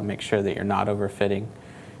that model and make sure that you're not overfitting.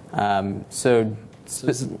 I'm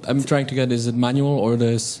trying to get, is it manual or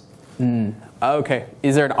there's? Okay.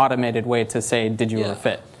 Is there an automated way to say, did you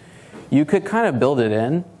overfit? You could kind of build it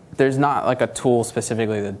in. There's not like a tool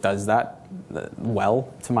specifically that does that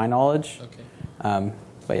well, to my knowledge. Okay.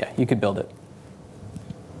 But yeah, you could build it.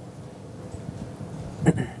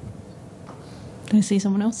 Can I see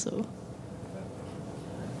someone else? Or?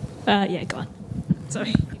 Yeah, go on.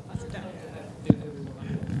 Sorry.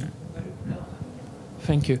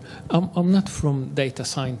 Thank you. I'm not from data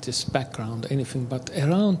scientist background, anything, but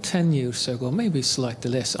around 10 years ago, maybe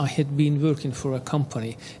slightly less, I had been working for a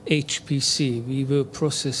company, HPC. We were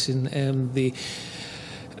processing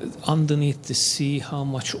underneath the sea how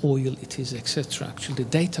much oil it is, etc. Actually, the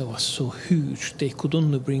data was so huge, they could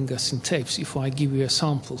only bring us in tapes. If I give you a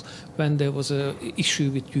sample, when there was an issue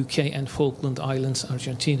with UK and Falkland Islands,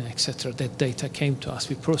 Argentina, etc., that data came to us.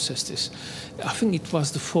 We processed this. I think it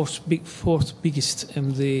was the fourth biggest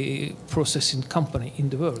the processing company in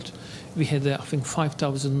the world. We had, I think,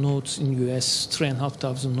 5,000 nodes in US,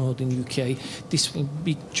 3,500 nodes in UK. This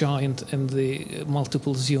big giant and the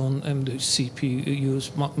multiple Xeon and the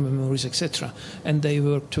CPUs, memories, etc. And they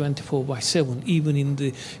were 24/7. Even in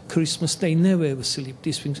the Christmas, they never ever sleep.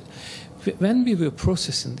 These things. When we were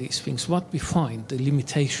processing these things, what we find, the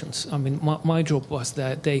limitations. I mean, my job was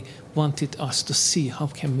that they wanted us to see how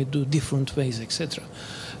can we do different ways, etc.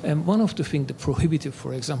 And one of the things, the prohibitive,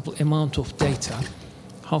 for example, amount of data,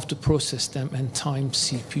 how to process them, and time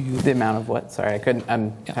CPU. The amount of what? Sorry, I couldn't.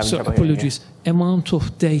 I'm having trouble apologies. Amount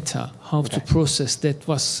of data, how to process that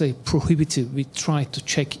was, say, prohibitive. We tried to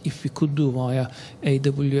check if we could do via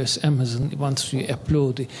AWS, Amazon, once we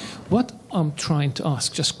upload it. What I'm trying to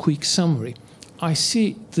ask, just quick summary. I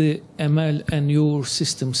see the ML and your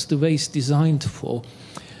systems, the way it's designed for,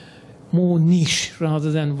 more niche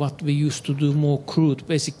rather than what we used to do, more crude.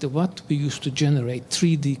 Basically, what we used to generate,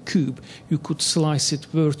 3D cube, you could slice it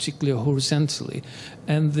vertically or horizontally.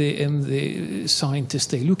 And the scientists,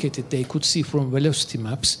 they look at it, they could see from velocity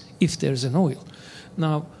maps if there's an oil.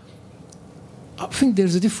 Now, I think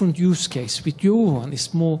there's a different use case. With your one,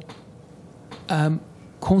 it's more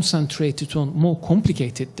concentrated on more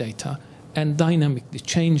complicated data and dynamically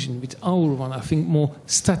changing. With our one, I think more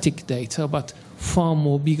static data, but far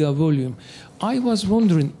more bigger volume. I was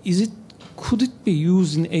wondering, could it be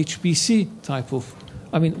used in HPC type of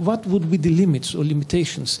I mean, what would be the limits or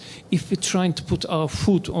limitations if we're trying to put our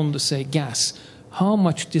foot on the, say, gas? How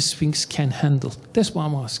much these things can handle? That's what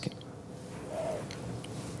I'm asking.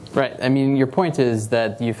 Right. I mean, your point is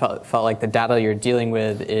that you felt like the data you're dealing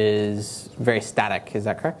with is very static. Is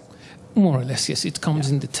that correct? More or less, yes. It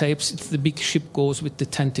comes in the tapes. It's the big ship goes with the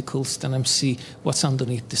tentacles. Then I see what's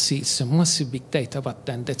underneath the sea. It's a massive big data, but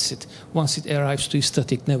then that's it. Once it arrives to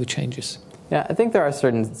static, it never changes. Yeah, I think there are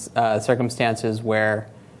certain circumstances where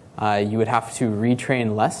you would have to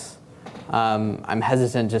retrain less. I'm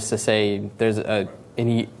hesitant just to say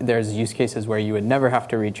there's use cases where you would never have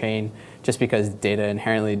to retrain just because data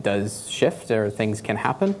inherently does shift or things can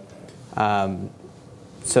happen.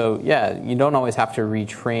 So yeah, you don't always have to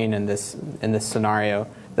retrain in this scenario.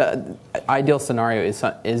 The ideal scenario is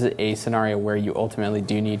a scenario where you ultimately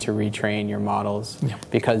do need to retrain your models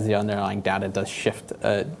because the underlying data does shift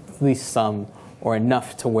at least some or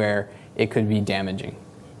enough to where it could be damaging.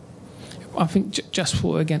 I think just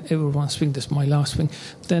for, again, everyone's thing, that's my last thing.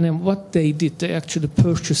 Then what they did, they actually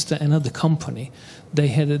purchased another company. They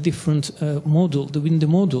had a different model, the window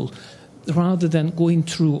model. Rather than going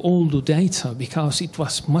through all the data, because it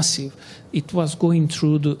was massive, it was going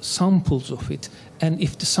through the samples of it. And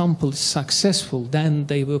if the sample is successful, then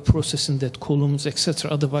they were processing that columns,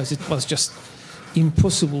 etc. Otherwise, it was just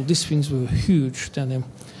impossible. These things were huge. Then,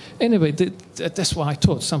 anyway, that's why I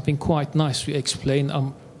thought something quite nice you explained.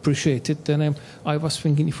 I appreciate it. Then I was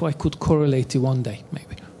thinking if I could correlate it one day,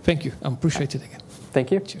 maybe. Thank you. I appreciate it again.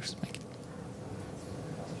 Thank you. Cheers. Thank you.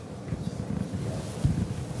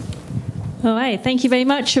 All right, thank you very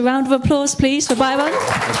much. A round of applause, please, for Byron.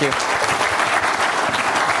 Thank you.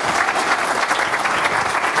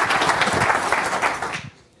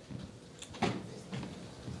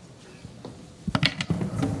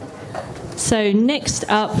 So next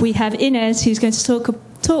up, we have Ines, who's going to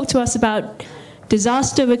talk to us about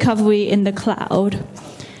disaster recovery in the cloud.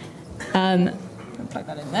 Plug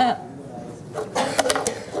that in there.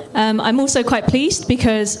 I'm also quite pleased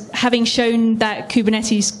because having shown that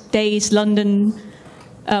Kubernetes Days London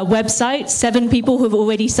website, 7 people who have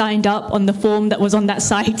already signed up on the form that was on that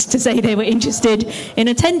site to say they were interested in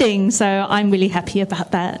attending. So I'm really happy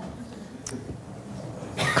about that.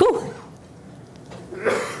 Cool.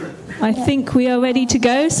 I think we are ready to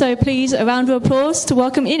go. So please, a round of applause to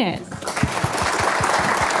welcome Ines.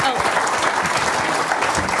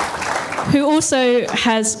 Who also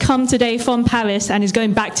has come today from Paris and is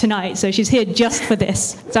going back tonight. So she's here just for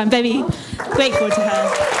this. So I'm very grateful to her.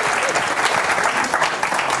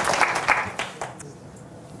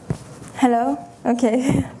 Hello.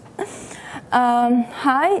 Okay.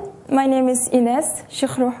 Hi, my name is Ines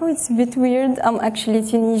Chekrouhou. It's a bit weird. I'm actually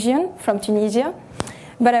Tunisian, from Tunisia,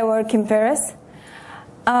 but I work in Paris.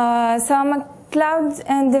 So I'm a cloud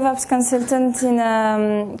and DevOps consultant in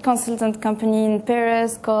a consultant company in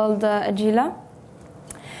Paris called Agila.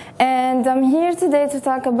 And I'm here today to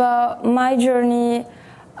talk about my journey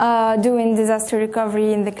doing disaster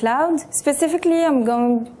recovery in the cloud. Specifically, I'm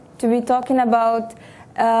going to be talking about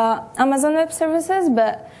Amazon Web Services,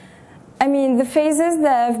 but I mean, the phases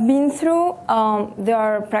that I've been through, they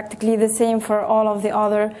are practically the same for all of the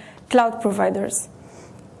other cloud providers.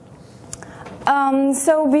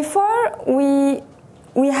 So before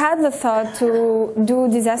we had the thought to do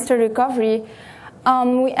disaster recovery,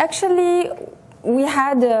 we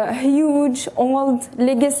had a huge old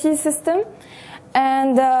legacy system,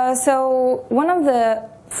 and so one of the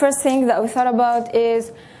first things that we thought about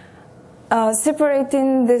is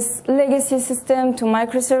separating this legacy system to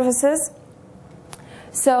microservices.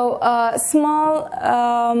 So small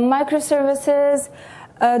microservices,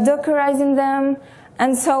 Dockerizing them.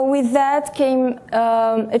 And so with that came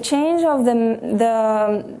a change of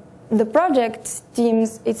the project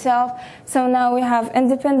teams itself. So now we have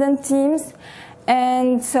independent teams.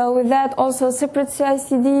 And so with that also separate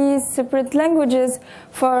CI/CDs, separate languages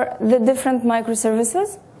for the different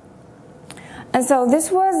microservices. And so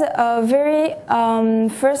this was a very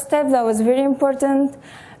first step that was very important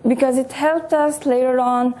because it helped us later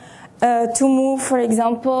on to move, for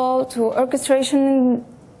example, to orchestration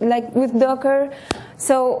like with Docker.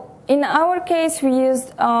 So in our case, we used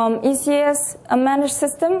ECS, a managed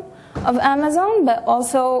system of Amazon, but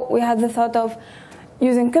also we had the thought of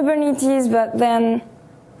using Kubernetes, but then,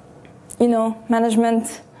 you know,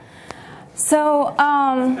 management. So,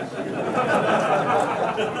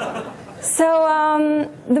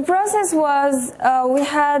 the process was we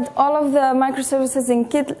had all of the microservices in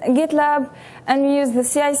GitLab, and we used the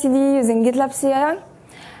CI/CD using GitLab CI,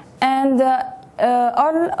 and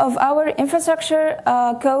all of our infrastructure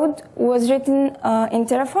code was written in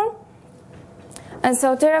Terraform. And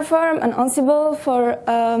so Terraform and Ansible for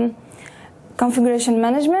configuration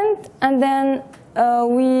management. And then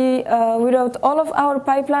we wrote all of our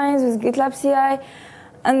pipelines with GitLab CI.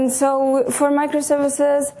 And so for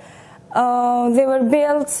microservices, they were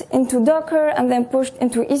built into Docker and then pushed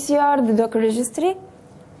into ECR, the Docker registry.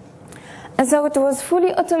 And so it was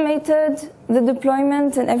fully automated, the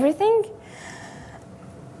deployment and everything.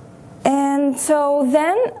 And so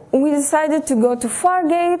then we decided to go to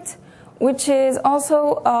Fargate, which is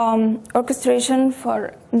also orchestration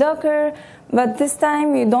for Docker, but this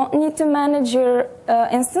time you don't need to manage your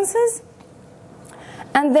instances.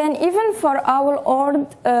 And then even for our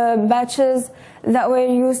old batches that were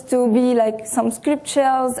used to be like some script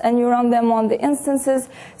shells and you run them on the instances.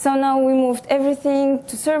 So now we moved everything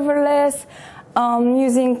to serverless,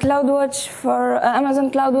 using CloudWatch for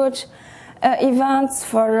Amazon CloudWatch events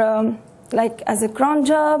for like as a cron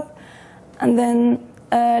job, and then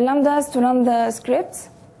Lambdas to run the scripts.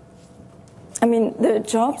 I mean the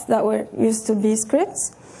jobs that were used to be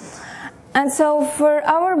scripts. And so for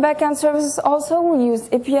our backend services also, we use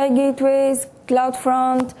API gateways,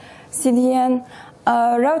 CloudFront, CDN,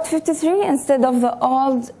 Route 53 instead of the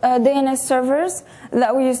old DNS servers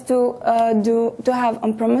that we used to have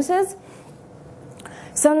on premises.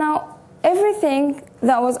 So now everything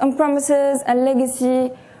that was on premises and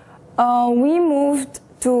legacy, we moved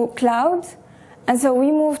to cloud. And so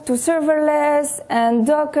we moved to serverless and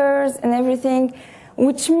Dockers and everything,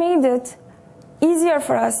 which made it easier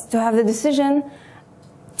for us to have the decision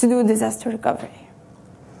to do disaster recovery.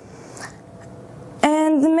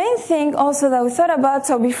 And the main thing also that we thought about,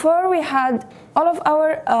 so before we had all of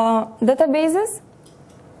our databases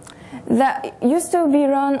that used to be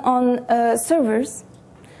run on servers,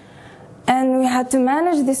 and we had to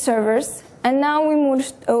manage these servers, and now we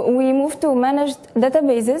moved to managed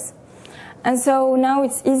databases, and so now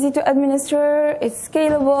it's easy to administer, it's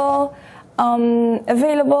scalable,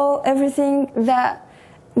 available, everything that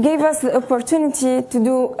gave us the opportunity to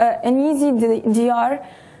do an easy DR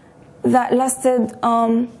that lasted,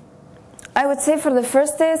 I would say for the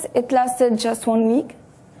first days, it lasted just 1 week.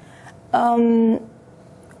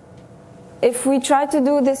 If we tried to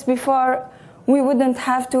do this before, we wouldn't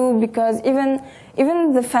have to, because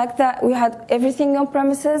even the fact that we had everything on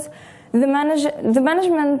premises, the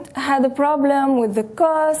management had a problem with the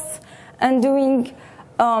costs and doing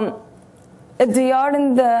a DR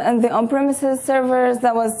in the on-premises servers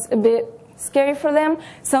that was a bit scary for them.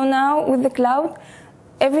 So now with the cloud,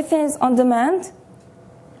 everything is on demand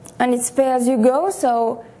and it's pay as you go.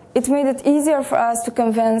 So it made it easier for us to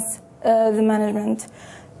convince the management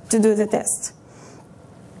to do the test.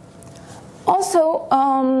 Also,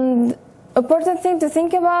 important thing to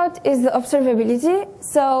think about is the observability.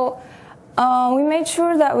 So we made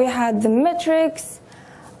sure that we had the metrics,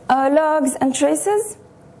 logs, and traces.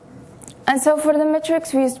 And so for the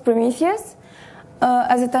metrics, we used Prometheus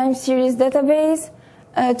as a time series database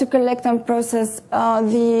to collect and process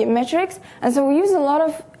the metrics. And so we use a lot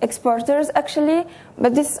of exporters, actually,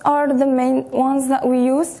 but these are the main ones that we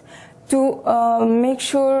use to make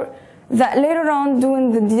sure that later on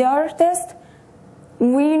doing the DR test,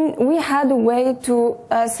 we had a way to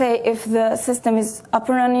say if the system is up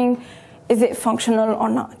and running, is it functional or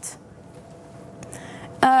not.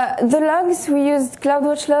 The logs, we used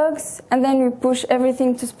CloudWatch logs, and then we push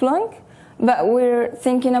everything to Splunk, but we're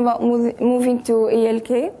thinking about moving to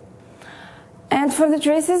ELK. And for the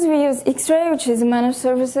traces, we use X-Ray, which is managed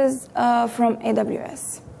services from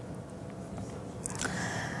AWS.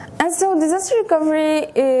 And so disaster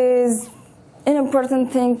recovery is an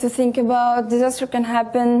important thing to think about. Disaster can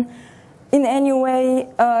happen in any way.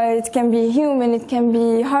 It can be human, it can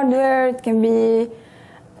be hardware, it can be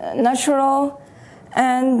natural.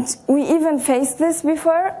 And we even faced this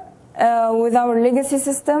before with our legacy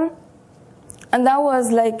system. And that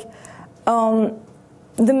was like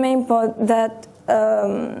the main part that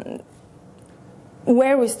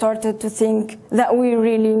where we started to think that we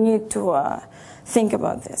really need to think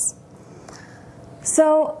about this.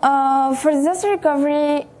 So for disaster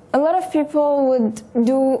recovery, a lot of people would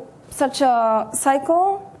do such a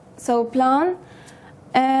cycle, so plan.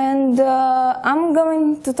 And I'm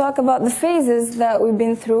going to talk about the phases that we've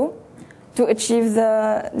been through to achieve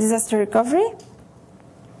the disaster recovery.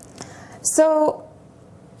 So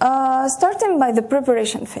starting by the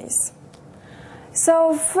preparation phase.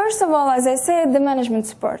 So first of all, as I said, the management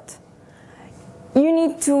support. You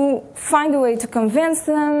need to find a way to convince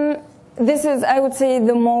them. This is, I would say,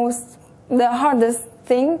 the hardest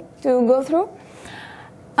thing to go through.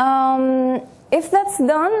 If that's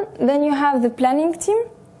done, then you have the planning team.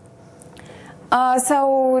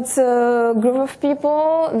 So it's a group of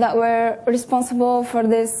people that were responsible for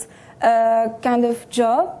this kind of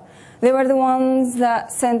job. They were the ones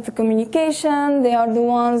that sent the communication. They are the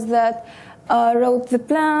ones that wrote the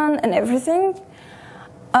plan and everything.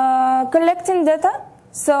 Collecting data.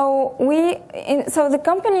 So the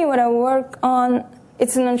company where I work on,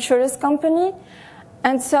 it's an insurance company,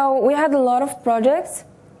 and so we had a lot of projects,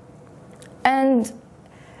 and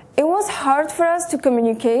it was hard for us to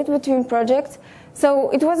communicate between projects. So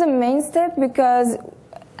it was a main step because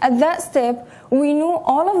at that step we knew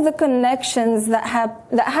all of the connections that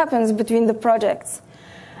happens between the projects,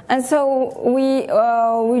 and so we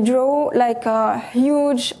drew like a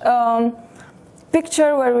huge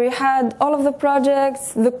picture where we had all of the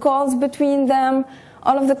projects, the calls between them,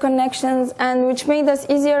 all of the connections, and which made us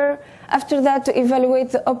easier after that to evaluate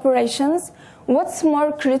the operations. What's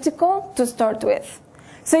more critical to start with?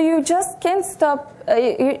 So you just can't stop,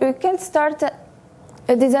 you can't start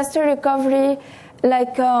a disaster recovery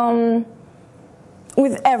like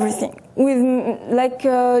with everything, with like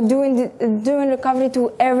doing recovery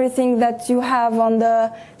to everything that you have on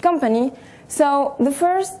the company. So the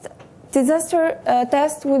first disaster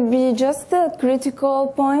test would be just the critical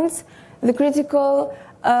points, the critical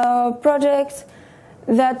projects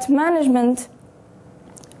that management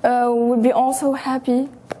would be also happy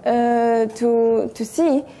to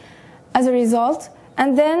see as a result.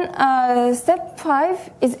 And then step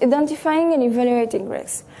 5 is identifying and evaluating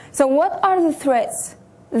risks. So what are the threats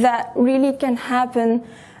that really can happen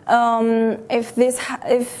if,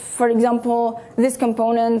 for example, this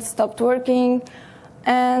component stopped working?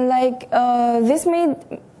 And like this may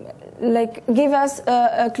like give us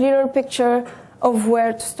a clearer picture of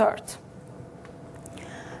where to start.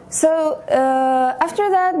 So after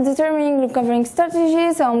that, determining recovering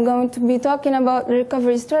strategies. So I'm going to be talking about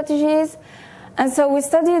recovery strategies. And so we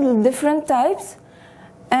studied different types.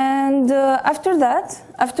 And after that,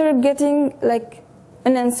 after getting like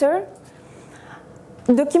an answer,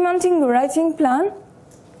 documenting the writing plan,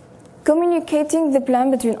 communicating the plan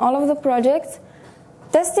between all of the projects,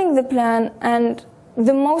 testing the plan, and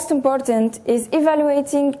the most important is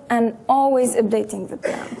evaluating and always updating the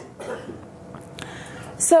plan.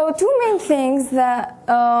 So 2 main things that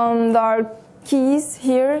are keys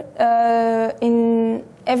here in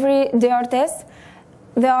every DR test,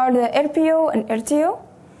 they are the RPO and RTO.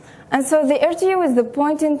 And so the RTO is the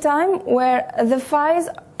point in time where the files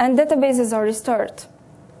and databases are restored.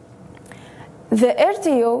 The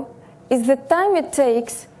RTO is the time it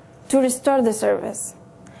takes to restore the service.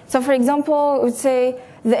 So for example, we would say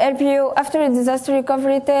the RPO after a disaster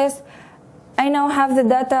recovery test, I now have the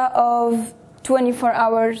data of 24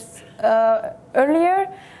 hours earlier,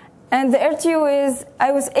 and the RTO is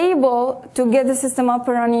I was able to get the system up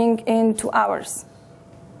and running in 2 hours.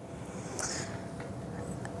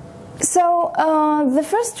 So the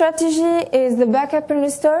first strategy is the backup and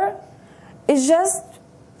restore. It's just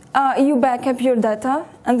you backup your data,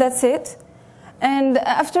 and that's it. And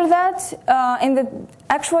after that, in the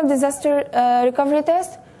actual disaster recovery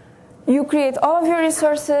test, you create all of your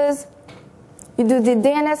resources, you do the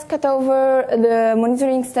DNS cutover, the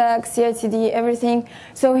monitoring stack, CI/CD, everything.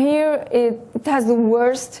 So here it has the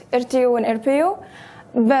worst RTO and RPO,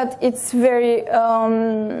 but it's very,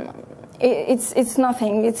 it's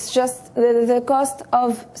nothing. It's just the cost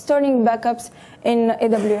of storing backups in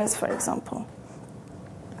AWS, for example.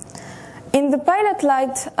 In the Pilot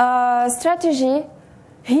Light strategy,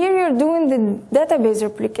 here you're doing the database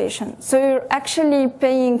replication. So you're actually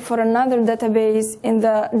paying for another database in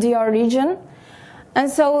the DR region. And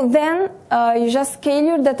so then you just scale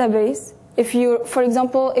your database. If you, for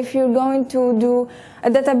example, if you're going to do a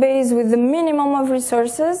database with the minimum of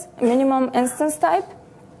resources, minimum instance type,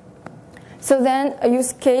 so then you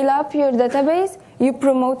scale up your database, you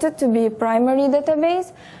promote it to be a primary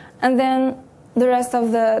database, and then the rest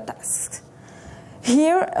of the tasks.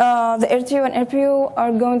 Here, the RTO and RPO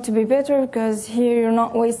are going to be better because here you're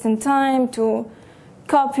not wasting time to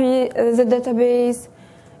copy the database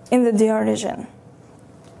in the DR region.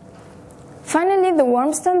 Finally, the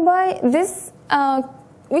warm standby. This,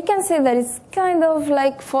 we can say that it's kind of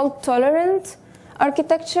like fault-tolerant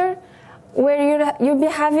architecture, where you'll be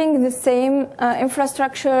having the same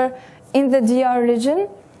infrastructure in the DR region.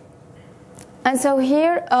 And so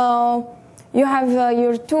here, you have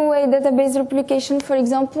your two-way database replication, for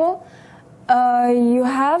example. You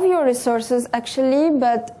have your resources, actually,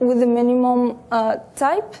 but with the minimum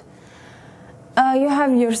type. You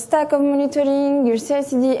have your stack of monitoring, your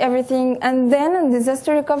CI/CD, everything. And then in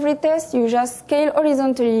disaster recovery test, you just scale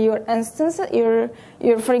horizontally your instance.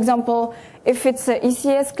 For example, if it's an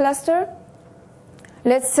ECS cluster,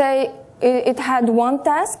 let's say it had one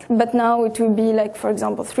task, but now it will be like, for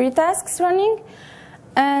example, 3 tasks running.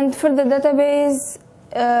 And for the database,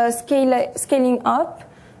 scaling up,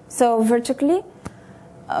 so vertically,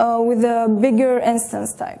 with a bigger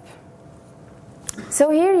instance type.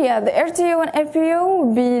 So here, yeah, the RTO and RPO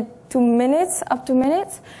will be 2 minutes, up to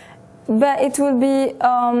minutes, but it will be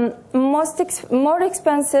more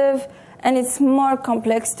expensive, and it's more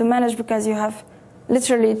complex to manage because you have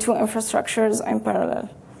literally 2 infrastructures in parallel.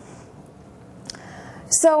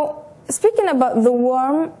 So speaking about the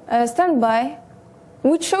warm standby,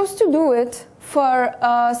 we chose to do it for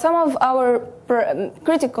some of our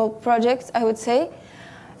critical projects, I would say.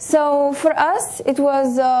 So for us, it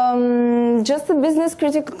was just the business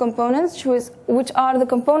critical components, which are the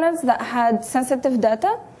components that had sensitive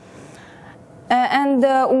data,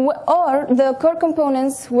 or the core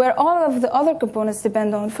components where all of the other components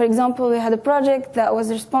depend on. For example, we had a project that was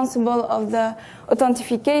responsible of the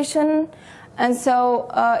authentication, and so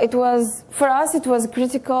for us, it was a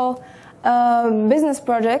critical business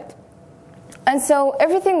project. And so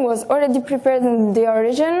everything was already prepared in the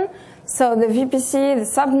origin. So the VPC, the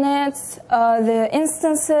subnets, the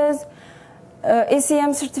instances,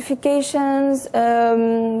 ACM certifications,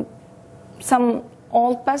 some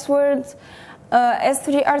old passwords,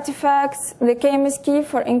 S3 artifacts, the KMS key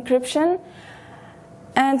for encryption.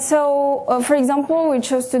 And so, for example, we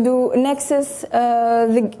chose to do Nexus,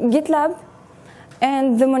 the GitLab,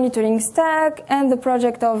 and the monitoring stack, and the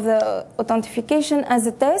project of the authentication as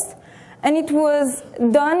a test. And it was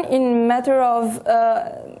done in a matter of,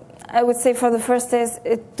 I would say for the first test,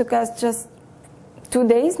 it took us just 2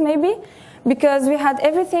 days maybe, because we had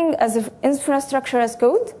everything as an infrastructure as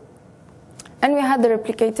code, and we had the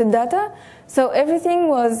replicated data. So everything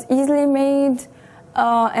was easily made,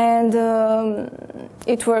 and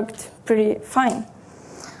it worked pretty fine.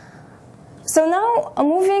 So now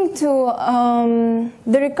moving to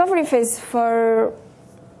the recovery phase for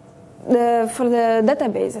the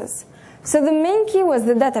databases. So the main key was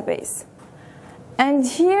the database. And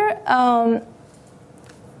here,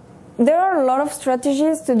 there are a lot of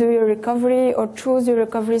strategies to do your recovery or choose your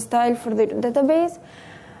recovery style for the database.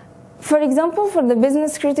 For example, for the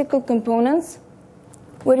business critical components,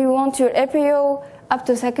 where you want your APO up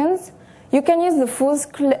to seconds, you can use the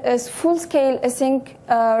full-scale async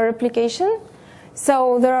replication.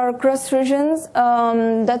 So there are cross-regions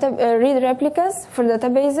read replicas for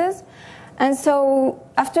databases. And so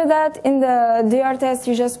after that, in the DR test,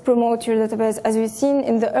 you just promote your database, as we've seen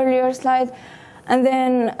in the earlier slide. And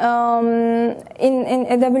then in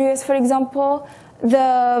AWS, for example,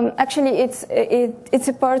 it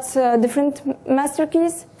supports different master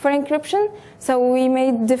keys for encryption. So we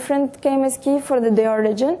made different KMS key for the DR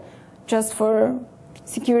region, just for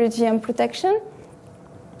security and protection.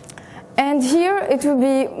 And here it will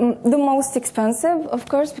be the most expensive, of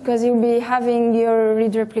course, because you'll be having your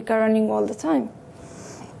read replica running all the time.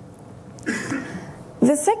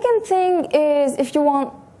 The second thing is if you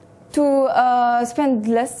want to spend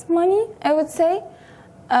less money, I would say,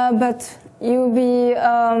 but you'll be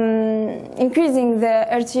increasing the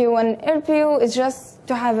RTO and RPO, is just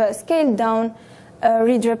to have a scaled down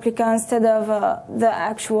read replica instead of the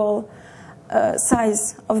actual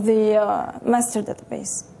size of the master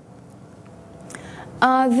database.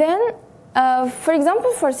 For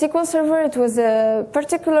example, for SQL Server, it was a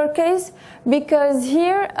particular case because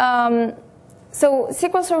here, so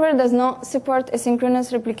SQL Server does not support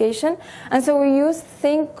asynchronous replication, and so we use a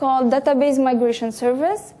thing called Database Migration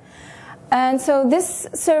Service. And so this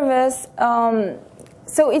service,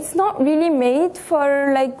 so it's not really made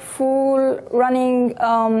for like full running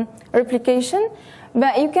replication,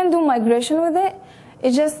 but you can do migration with it.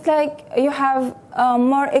 It's just like you have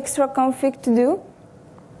more extra config to do.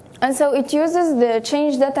 And so it uses the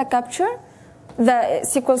change data capture that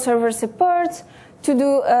SQL Server supports to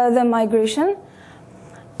do the migration.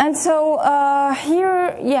 And so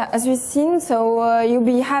here, yeah, as we've seen, so you'll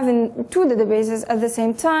be having 2 databases at the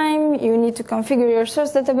same time. You need to configure your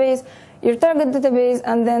source database, your target database,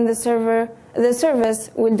 and then the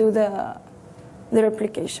service will do the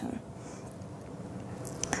replication.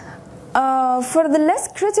 For the less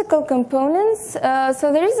critical components,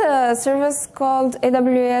 so there is a service called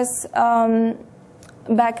AWS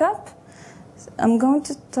Backup. I'm going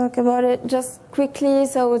to talk about it just quickly.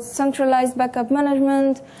 So it's centralized backup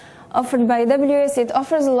management offered by AWS. It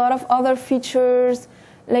offers a lot of other features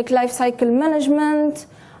like lifecycle management,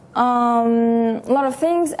 a lot of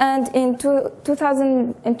things. And in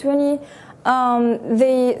 2020,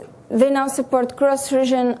 they now support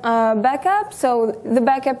cross-region backup. So the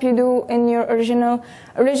backup you do in your original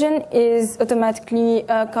region is automatically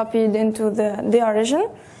copied into the DR region.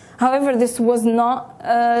 However, this was not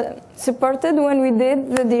supported when we did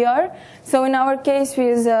the DR. So in our case, we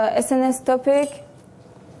use a SNS topic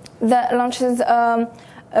that launches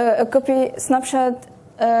a copy snapshot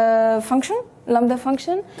function, Lambda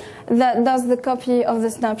function, that does the copy of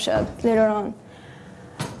the snapshot later on.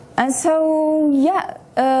 And so, yeah,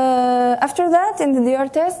 after that, in the DR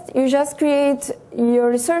test, you just create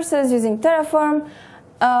your resources using Terraform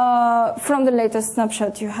from the latest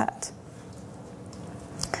snapshot you had.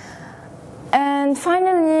 And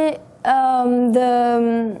finally,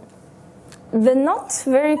 the not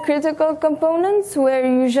very critical components where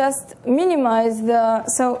you just minimize the,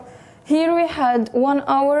 so here we had 1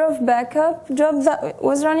 hour of backup job that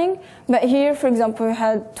was running, but here, for example, we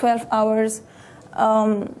had 12 hours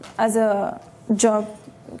as a job,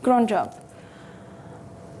 cron job.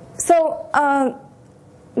 So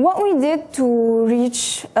what we did to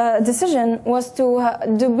reach a decision was to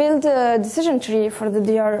build a decision tree for the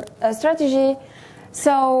DR strategy.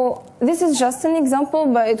 So this is just an example,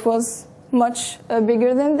 but it was much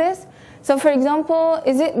bigger than this. So for example,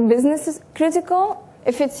 is it business critical?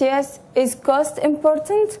 If it's yes, is cost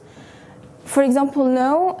important? For example,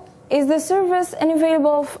 no. Is the service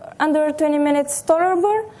unavailable under 20 minutes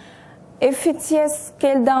tolerable? If it's yes,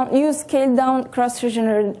 scale down, use scale down cross-region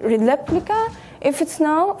read replica. If it's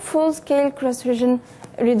no, full-scale cross-region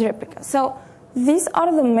read replica. So these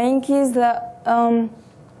are the main keys that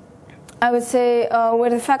I would say were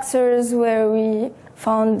the factors where we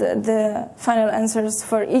found the final answers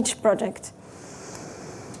for each project.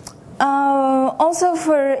 Also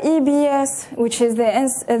for EBS, which is the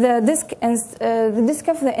disk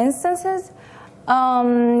of the instances,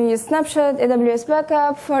 use snapshot, AWS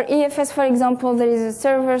backup. For EFS, for example, there is a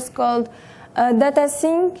service called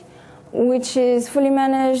DataSync, which is fully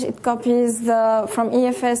managed. It copies from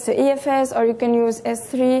EFS to EFS, or you can use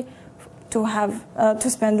S3 to have to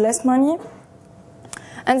spend less money.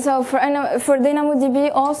 And so for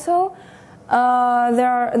DynamoDB also,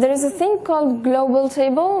 there is a thing called global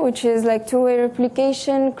table, which is like two-way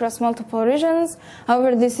replication across multiple regions.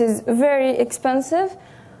 However, this is very expensive,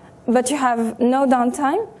 but you have no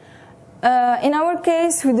downtime. In our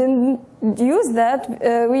case, we didn't use that.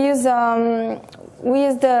 We use the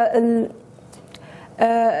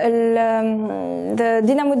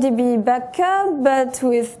DynamoDB backup, but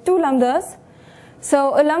with 2 lambdas.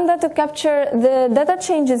 So a lambda to capture the data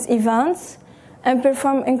changes events and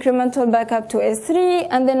perform incremental backup to S3,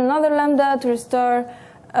 and then another lambda to restore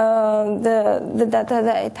the data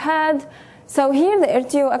that it had. So here the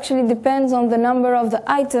RTO actually depends on the number of the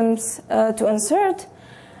items to insert.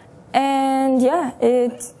 And yeah,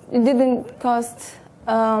 it didn't cost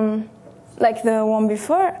like the one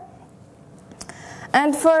before.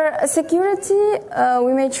 And for security,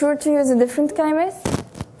 we made sure to use a different KMS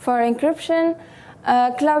for encryption,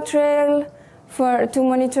 CloudTrail to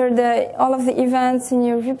monitor all of the events in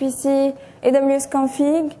your VPC, AWS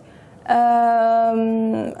config,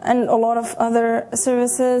 and a lot of other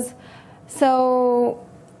services. So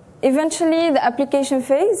eventually the application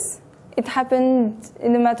phase, it happened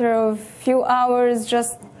in a matter of few hours,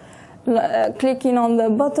 just clicking on the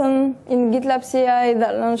button in GitLab CI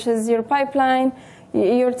that launches your pipeline.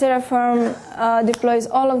 Your Terraform deploys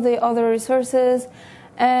all of the other resources.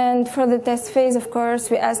 And for the test phase, of course,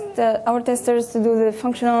 we asked our testers to do the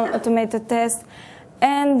functional automated test.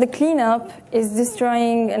 And the cleanup is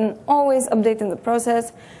destroying and always updating the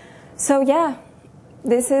process. So yeah,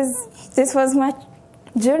 this was my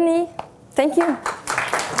journey. Thank you.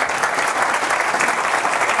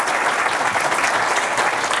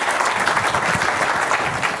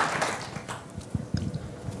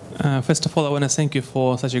 First of all, I want to thank you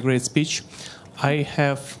for such a great speech. I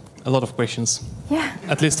have a lot of questions. Yeah.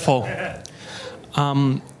 At least 4.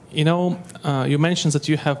 You mentioned that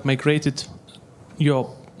you have migrated your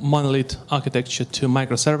monolith architecture to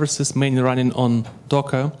microservices, mainly running on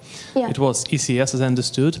Docker. Yeah. It was ECS, as I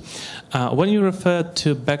understood. When you referred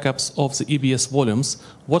to backups of the EBS volumes,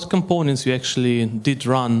 what components you actually did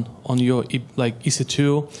run on your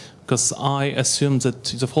EC2? Because I assumed that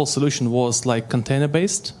the whole solution was like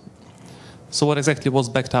container-based. So what exactly was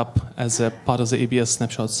backed up as a part of the EBS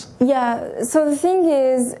snapshots? Yeah, so the thing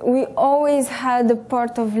is, we always had a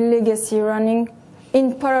part of legacy running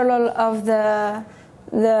in parallel of the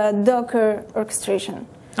Docker orchestration.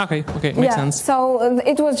 Okay, makes sense. So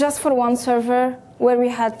it was just for one server where we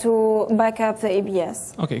had to back up the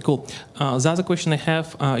EBS. Okay, cool. The other question I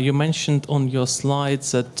have, you mentioned on your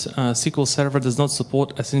slides that SQL Server does not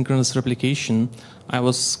support asynchronous replication. I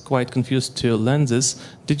was quite confused to learn this.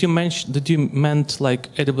 Did you meant like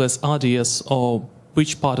AWS RDS, or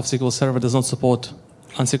which part of SQL Server does not support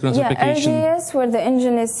asynchronous replication? Yeah, RDS, where the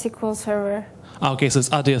engine is SQL Server. Okay, so it's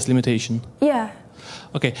RDS limitation. Yeah.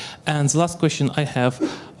 Okay, and the last question I have,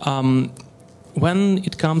 when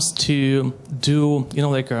it comes to do,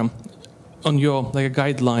 on your a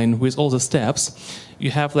guideline with all the steps, you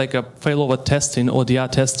have like a failover testing or DR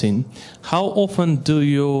testing. How often do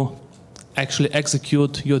you actually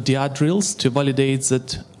execute your DR drills to validate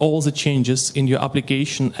that all the changes in your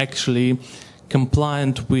application actually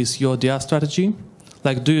compliant with your DR strategy?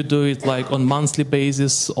 Like, do you do it like on monthly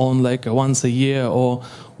basis, on like once a year, or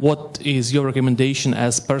what is your recommendation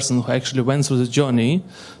as person who actually went through the journey?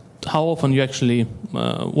 How often you actually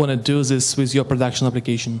want to do this with your production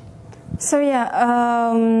application? So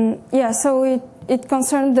so it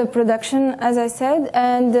concerned the production, as I said,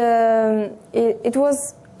 and it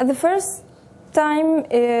was at the first time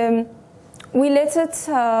we let it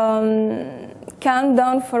calm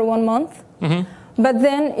down for 1 month. Mm-hmm. But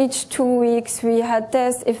then each 2 weeks we had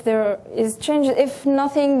tests. If there is change, if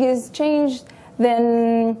nothing is changed,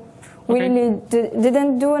 then we really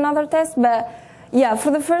didn't do another test. But yeah,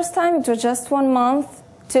 for the first time it was just 1 month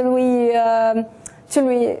till we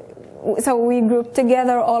grouped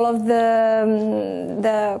together all of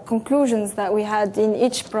the conclusions that we had in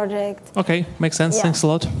each project. Okay, makes sense. Yeah. Thanks a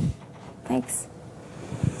lot. Thanks.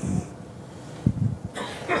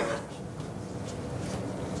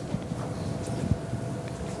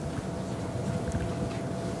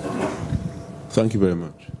 Thank you very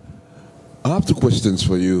much. I have 2 questions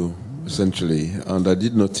for you, essentially, and I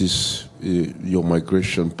did notice your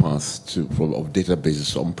migration path of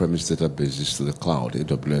databases, on-premise databases to the cloud,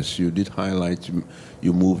 AWS. You did highlight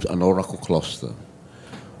you moved an Oracle cluster.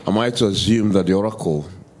 Am I to assume that the Oracle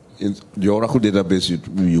database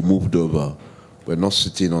you moved over were not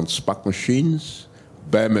sitting on Spark machines?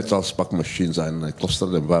 Bare metal Spark machines are in a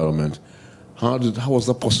clustered environment. How was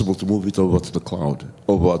that possible to move it over to the cloud,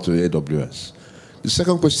 over to AWS? The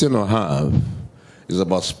second question I have is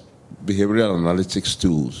about behavioral analytics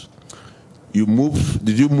tools.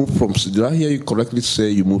 Did I hear you correctly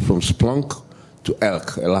say you moved from Splunk to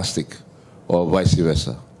ELK, Elastic, or vice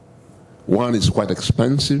versa? One is quite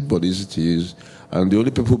expensive, but easy to use, and the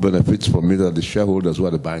only people who benefit from it are the shareholders who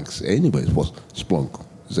are the banks. Anyway, it was Splunk.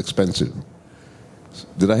 It's expensive.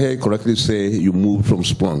 Did I hear you correctly say you moved from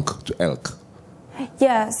Splunk to ELK?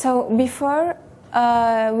 Yeah, so before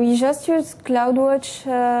we just used CloudWatch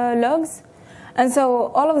logs, and so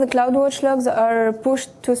all of the CloudWatch logs are pushed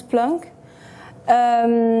to Splunk.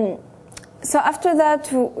 So after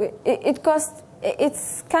that,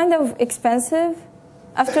 it's kind of expensive.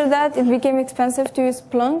 After that, it became expensive to use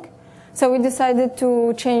Splunk, so we decided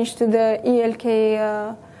to change to the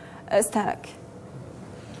ELK stack.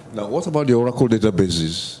 Now, what about the Oracle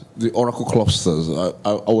databases, the Oracle clusters? I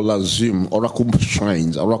will assume Oracle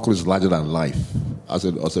shines. Oracle is larger than life as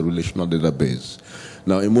a relational database.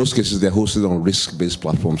 Now, in most cases, they're hosted on risk-based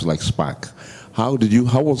platforms like Spark. How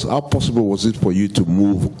possible was it for you to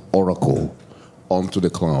move Oracle onto the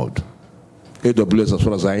cloud? AWS, as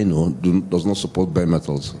far as I know, does not support bare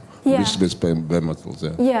metals, risk-based bare metals.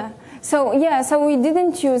 Yeah. So we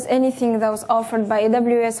didn't use anything that was offered by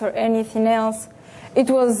AWS or anything else. It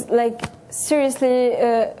was like seriously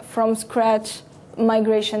from scratch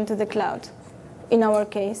migration to the cloud, in our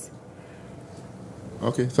case.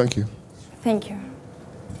 Okay, thank you. Thank you.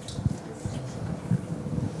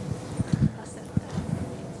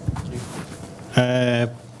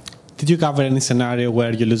 Did you cover any scenario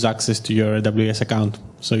where you lose access to your AWS account,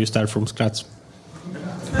 so you start from scratch?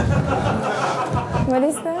 What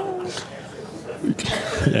is that?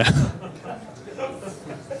 Yeah.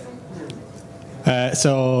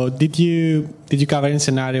 So did you cover any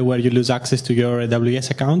scenario where you lose access to your AWS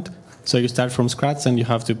account, so you start from scratch and you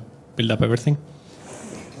have to build up everything?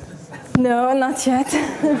 No, not yet.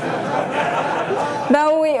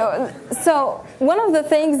 So one of the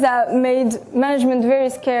things that made management very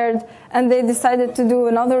scared, and they decided to do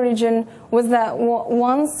another region, was that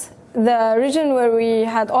once the region where we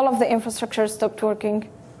had all of the infrastructure stopped working,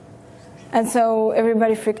 and so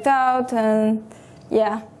everybody freaked out, and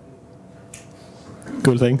yeah.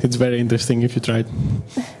 Cool thing. It's very interesting if you tried. So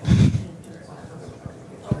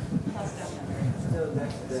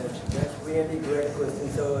that's really great question.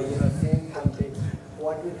 So, same context,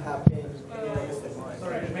 what would happen?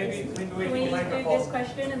 Sorry, maybe we do this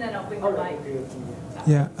question and then I'll bring the mic.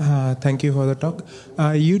 Yeah, thank you for the talk.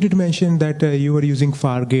 You did mention that you were using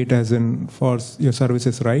Fargate for your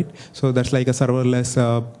services, right? So that's like a serverless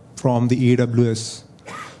from the AWS.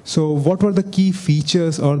 So what were the key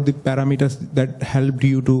features or the parameters that helped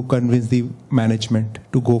you to convince the management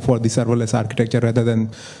to go for the serverless architecture rather than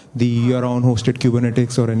your own hosted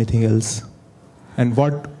Kubernetes or anything else? and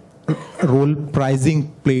what role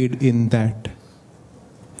pricing played in that?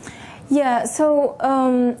 Yeah, so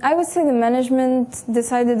I would say the management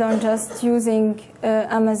decided on just using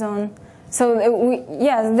Amazon. So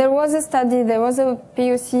there was a study, there was a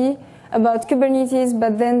POC about Kubernetes,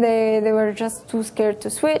 but then they were just too scared to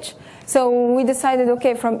switch. So we decided,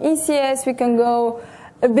 okay, from ECS we can go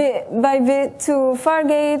a bit by bit to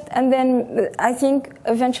Fargate, and then I think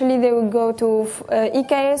eventually they would go to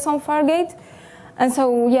EKS on Fargate. And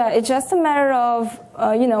so yeah, it's just a matter of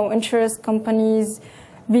insurance companies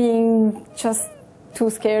being just too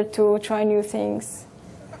scared to try new things.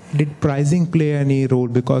 Did pricing play any role?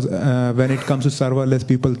 Because when it comes to serverless,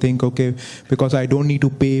 people think, okay, because I don't need to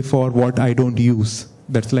pay for what I don't use.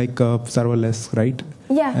 That's like serverless, right?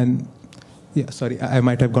 Yeah. And yeah, sorry, I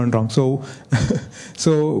might have gone wrong. So,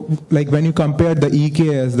 so like when you compared the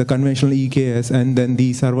EKS, the conventional EKS, and then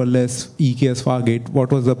the serverless EKS Fargate,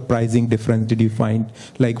 what was the pricing difference? Did you find?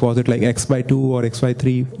 Like, was it like X by 2 or X by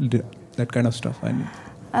 3? That kind of stuff.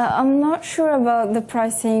 I'm not sure about the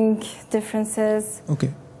pricing differences.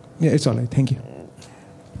 Okay. Yeah, it's all right. Thank you.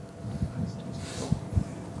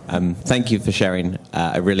 Thank you for sharing.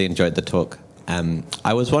 I really enjoyed the talk.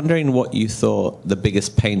 I was wondering what you thought the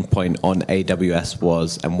biggest pain point on AWS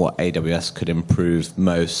was and what AWS could improve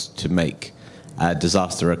most to make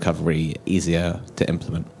disaster recovery easier to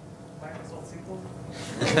implement.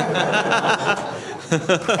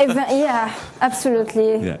 Yeah,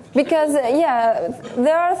 absolutely. Yeah. Because,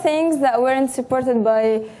 there are things that weren't supported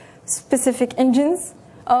by specific engines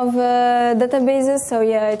of databases. So,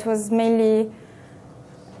 yeah, it was mainly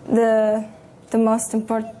the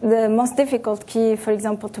most difficult key, for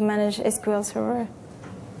example, to manage SQL Server.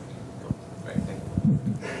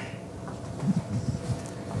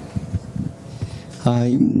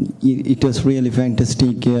 It was really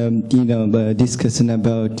fantastic, discussion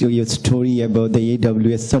about your story about the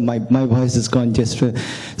AWS. So my voice is gone just.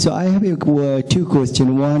 So I have two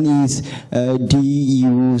questions. One is, do you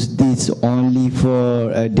use this only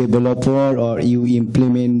for a developer, or you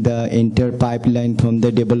implement the entire pipeline from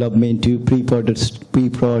the development to pre-prod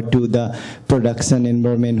to the production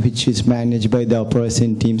environment, which is managed by the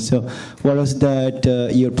operation team? So what was that?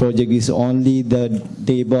 Your project is only the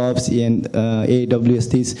DevOps and AWS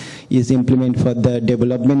this is implement for the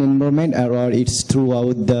development environment, or it's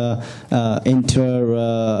throughout the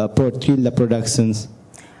the productions?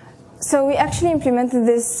 So we actually implemented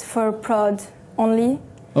this for prod only.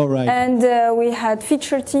 All right. And we had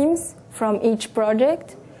feature teams from each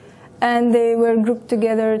project, and they were grouped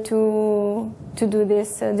together to do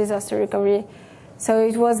this disaster recovery. So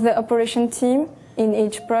it was the operation team in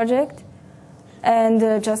each project, and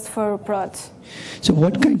just for prod. So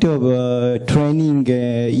what kind of training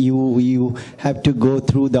you have to go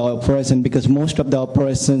through the operation? Because most of the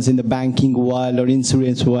operations in the banking world or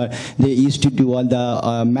insurance world, they used to do all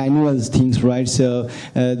the manual things, right? So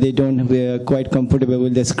they don't quite comfortable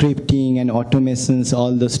with the scripting and automations,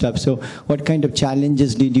 all the stuff. So what kind of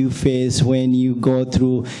challenges did you face when you go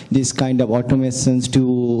through this kind of automations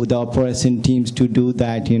to the operation teams to do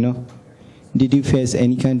that, Did you face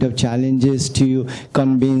any kind of challenges to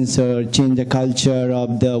convince or change the culture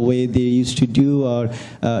of the way they used to do, or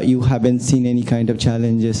you haven't seen any kind of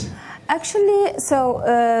challenges? Actually, so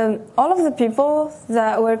all of the people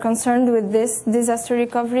that were concerned with this disaster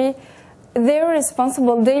recovery, their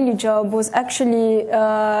responsible daily job was actually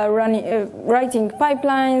writing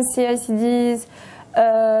pipelines, CI/CDs,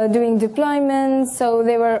 doing deployments. So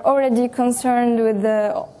they were already concerned with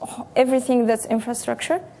everything that's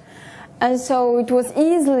infrastructure. And so it was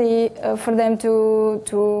easy for them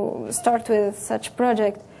to start with such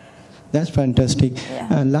project. That's fantastic.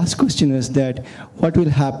 Yeah. Last question is that what will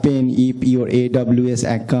happen if your AWS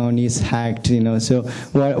account is hacked? So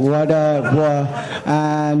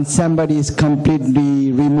and somebody is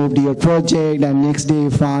completely removed your project, and next day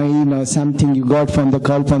you find something you got from the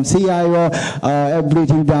call from CIO,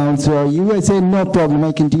 everything down. So you will say no problem,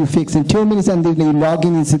 I can fix in 2 minutes, and then you log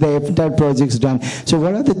in and see the entire project's done. So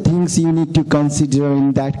what are the things you need to consider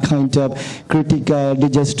in that kind of critical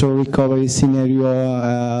disaster recovery scenario?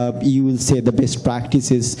 You will say the best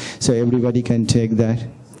practices so everybody can take that.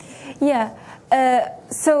 Yeah,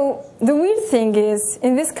 so the weird thing is,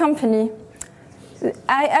 in this company,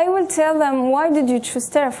 I will tell them, why did you choose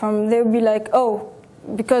Terraform? They will be like, oh,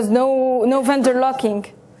 because no vendor locking.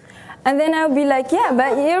 And then I'll be like, yeah,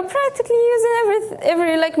 but you're practically using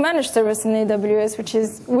every managed service in AWS, which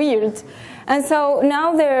is weird. And so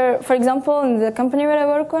now for example, in the company where I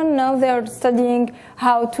work on, now they're studying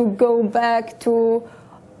how to go back to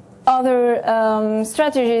other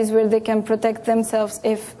strategies where they can protect themselves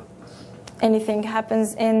if anything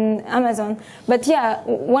happens in Amazon. But yeah,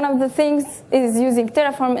 one of the things is using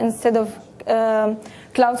Terraform instead of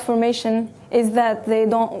CloudFormation is that they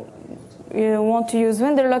don't want to use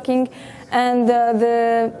vendor locking, and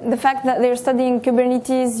the fact that they're studying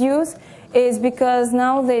Kubernetes use is because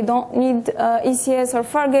now they don't need ECS or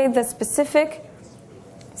Fargate that's specific.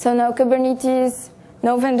 So no Kubernetes,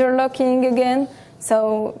 no vendor locking again.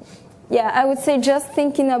 So yeah, I would say just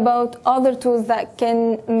thinking about other tools that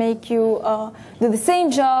can make you do the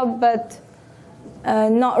same job, but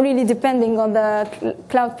not really depending on the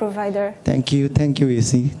cloud provider. Thank you,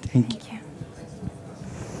 Izzy. Thank you.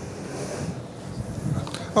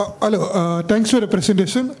 Hello, thanks for the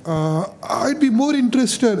presentation. I'd be more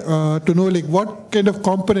interested to know like what kind of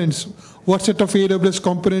components, what set of AWS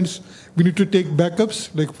components we need to take backups.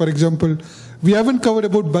 Like for example, we haven't covered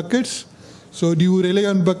about buckets. So do you rely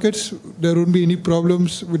on buckets? There won't be any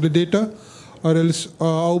problems with the data? Or else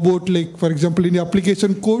how about like for example in the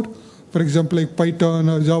application code, for example like Python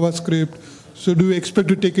or JavaScript. So do you expect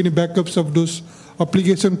to take any backups of those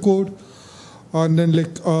application code? And then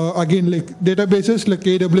like again like databases like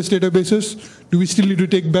AWS databases, do we still need to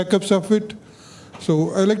take backups of it?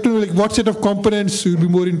 So I'd like to know like what set of components you'd be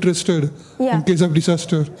more interested in case of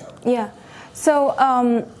disaster. Yeah. So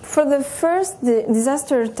for the first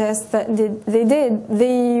disaster test that they did,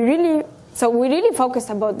 we really focused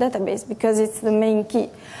about database because it's the main key.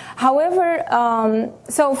 However,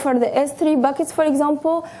 so for the S3 buckets, for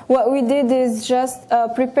example, what we did is just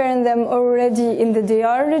preparing them already in the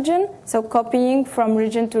DR region, so copying from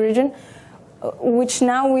region to region, which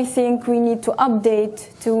now we think we need to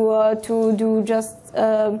update to do just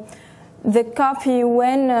the copy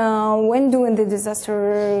when doing the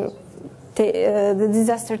disaster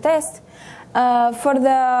test. For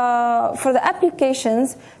the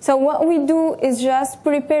applications, so what we do is just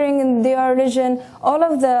preparing in the region all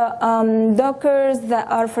of the Dockers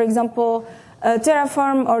that are, for example,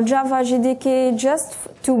 Terraform or Java JDK, just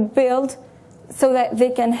to build so that they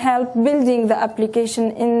can help building the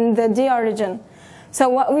application in the DR region. So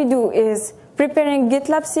what we do is preparing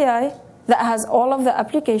GitLab CI that has all of the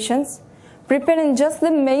applications, preparing just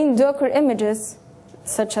the main Docker images,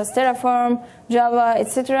 such as Terraform, Java,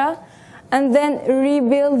 etc., and then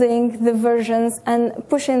rebuilding the versions and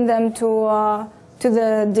pushing them to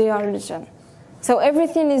the DR region. So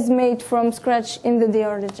everything is made from scratch in the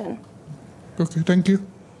DR region. Okay, thank you.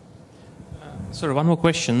 Sorry, one more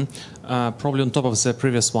question, probably on top of the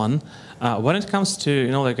previous one. When it comes to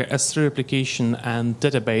like a S3 replication and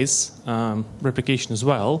database replication as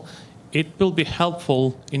well, it will be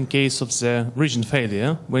helpful in case of the region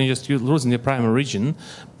failure when you're just losing the primary region,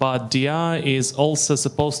 but DR is also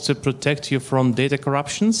supposed to protect you from data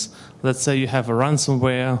corruptions. Let's say you have a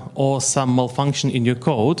ransomware or some malfunction in your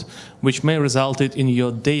code, which may result in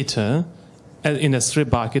your data in a S3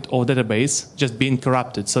 bucket or database just being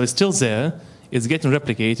corrupted. So it's still there, it's getting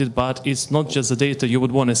replicated, but it's not just the data you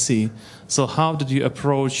would want to see. So how did you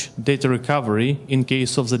approach data recovery in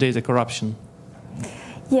case of the data corruption?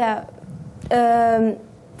 Yeah.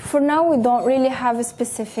 For now, we don't really have a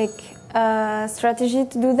specific strategy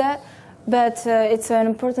to do that, but it's an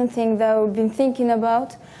important thing that we've been thinking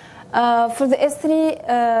about. For the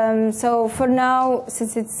S3, so for now,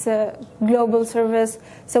 since it's a global service,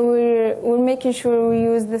 so we're making sure we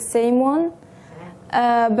use the same one.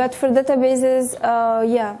 But for databases,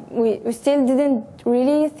 yeah, we still didn't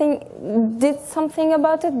really did something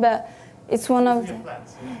about it, but it's one of the,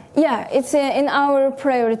 yeah, it's in our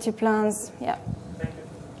priority plans. Yeah.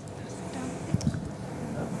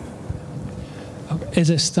 As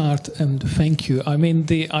a start, and thank you. I mean,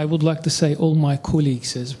 I would like to say all my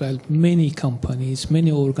colleagues as well, many companies,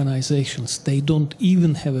 many organizations, they don't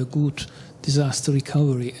even have a good disaster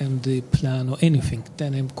recovery and the plan or anything.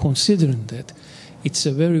 Then I'm considering that. It's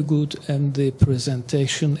a very good and the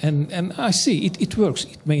presentation, and I see it works.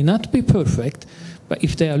 It may not be perfect, but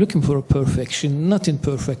if they are looking for a perfection, nothing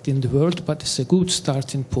perfect in the world, but it's a good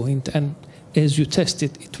starting point, and as you test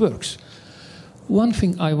it, it works. One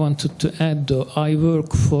thing I wanted to add, though, I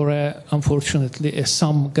work for, unfortunately,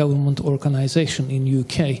 some government organization in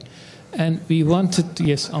UK, and we wanted,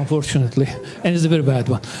 yes, unfortunately, and it's a very bad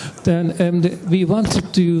one. Then we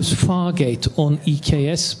wanted to use Fargate on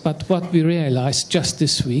EKS, but what we realized just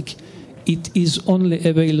this week, it is only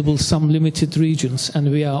available some limited regions,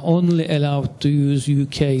 and we are only allowed to use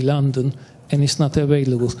UK, London, and it's not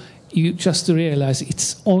available. You just realize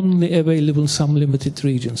it's only available in some limited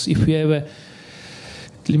regions. If you have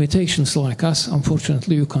limitations like us,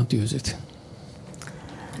 unfortunately, you can't use it.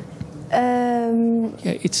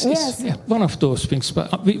 Yeah, it's yeah, one of those things,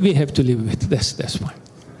 but we have to live with it. That's fine.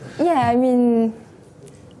 Yeah, I mean,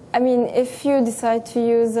 I mean, if you decide to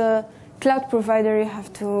use a cloud provider, you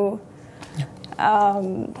have to. I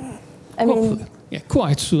mean. Yeah,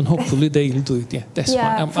 quite soon. Hopefully they'll do it. Yeah, that's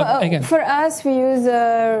fine. Again. For us, we use.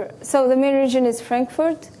 So the main region is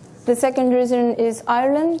Frankfurt. The second region is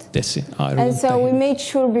Ireland. That's it, Ireland. And so we made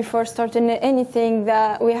sure before starting anything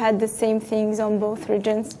that we had the same things on both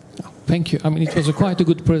regions. Thank you. I mean, it was quite a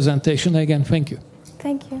good presentation. Again, thank you.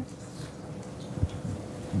 Thank you.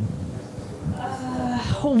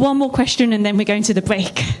 One more question and then we're going to the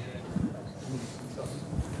break.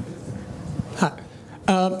 Hi.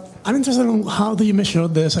 I'm interested in how do you measure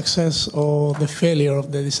the success or the failure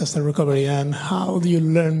of the disaster recovery, and how do you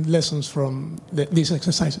learn lessons from these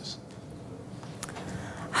exercises?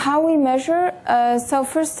 How we measure? So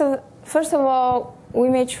first of all, we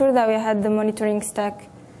made sure that we had the monitoring stack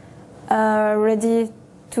ready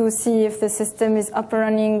to see if the system is up and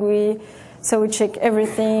running. So we check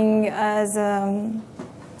everything as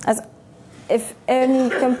if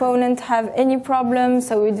any component have any problem.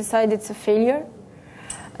 So we decide it's a failure.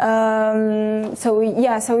 So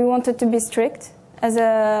we wanted to be strict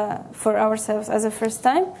for ourselves as a first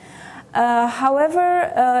time.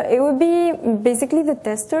 However, it would be basically the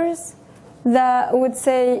testers that would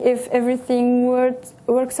say if everything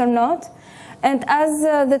works or not. And as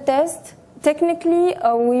the test, technically,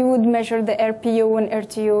 we would measure the RPO and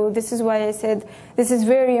RTO. This is why I said this is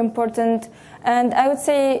very important. And I would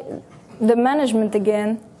say the management,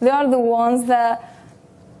 again, they are the ones that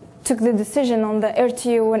took the decision on the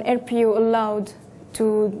RTO and RPO allowed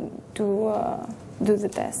to do the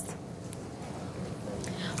test.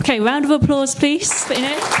 Okay, round of applause, please, for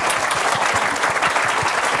Ines.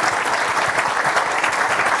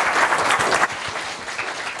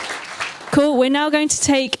 Cool, we're now going to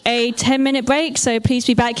take a 10-minute break, so please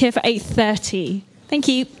be back here for 8:30. Thank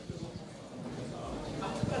you.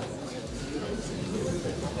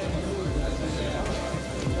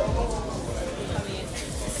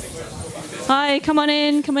 Hi, come on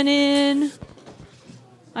in, come on in.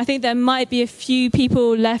 I think there might be a few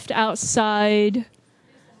people left outside.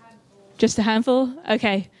 Just a handful?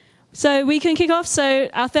 Okay. So we can kick off. So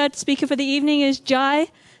our third speaker for the evening is Jai.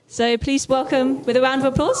 So please welcome with a round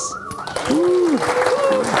of applause.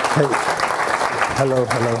 Hey. Hello,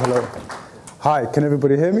 hello, hello. Hi, can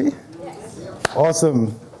everybody hear me? Yes.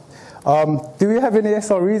 Awesome. Do we have any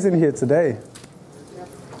SREs in here today?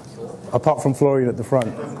 Apart from Florian at the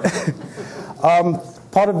front.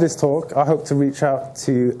 Part of this talk, I hope to reach out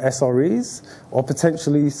to SREs or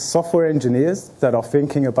potentially software engineers that are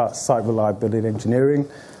thinking about site reliability engineering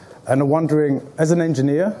and are wondering, as an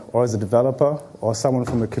engineer or as a developer or someone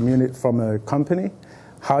from a community, from a company,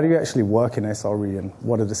 how do you actually work in SRE and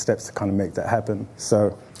what are the steps to kind of make that happen?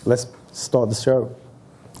 So let's start the show.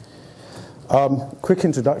 Quick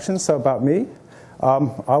introduction, so about me.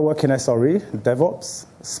 I work in SRE, DevOps,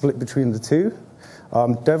 split between the two.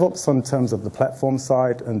 DevOps in terms of the platform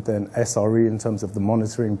side, and then SRE in terms of the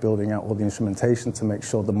monitoring, building out all the instrumentation to make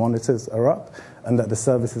sure the monitors are up and that the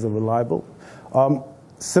services are reliable.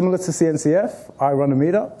 Similar to CNCF, I run a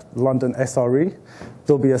meetup, London SRE.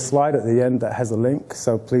 There'll be a slide at the end that has a link,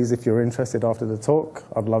 so please, if you're interested after the talk,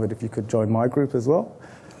 I'd love it if you could join my group as well.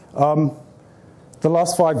 The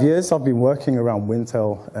last 5 years, I've been working around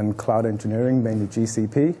Wintel and cloud engineering, mainly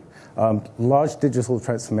GCP. Large digital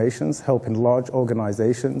transformations, helping large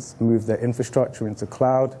organizations move their infrastructure into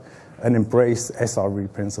cloud and embrace SRE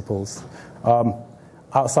principles.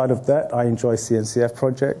 Outside of that, I enjoy CNCF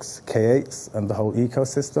projects, K8s, and the whole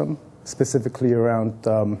ecosystem, specifically around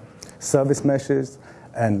service meshes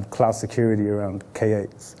and cloud security around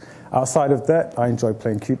K8s. Outside of that, I enjoy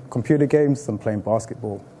playing computer games and playing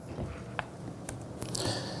basketball.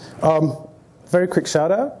 Very quick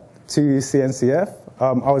shout out to CNCF.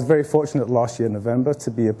 I was very fortunate last year in November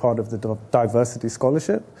to be a part of the Diversity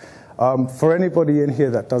Scholarship. For anybody in here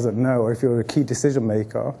that doesn't know, or if you're a key decision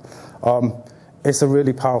maker, it's a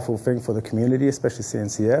really powerful thing for the community, especially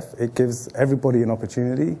CNCF. It gives everybody an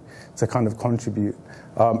opportunity to kind of contribute.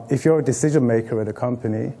 If you're a decision maker at a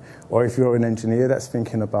company, or if you're an engineer that's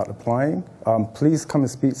thinking about applying, please come and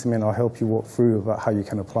speak to me and I'll help you walk through about how you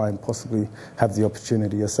can apply and possibly have the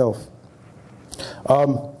opportunity yourself.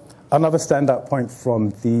 Another standout point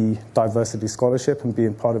from the Diversity Scholarship and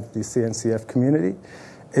being part of the CNCF community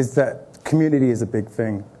is that community is a big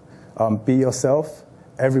thing. Be yourself.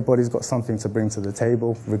 Everybody's got something to bring to the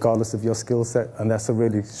table, regardless of your skill set, and that's a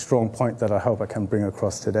really strong point that I hope I can bring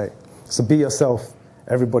across today. So be yourself.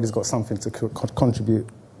 Everybody's got something to contribute.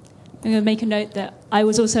 I'm going to make a note that I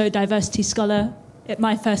was also a diversity scholar at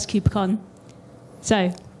my first KubeCon.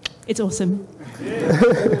 So it's awesome.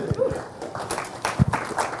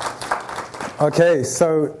 Okay,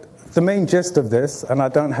 so the main gist of this, and I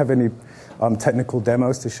don't have any technical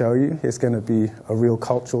demos to show you, it's going to be a real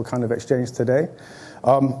cultural kind of exchange today.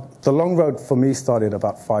 The long road for me started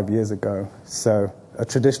about 5 years ago. So a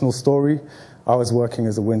traditional story, I was working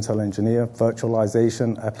as a Wintel engineer,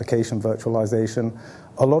 virtualization, application virtualization,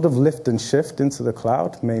 a lot of lift and shift into the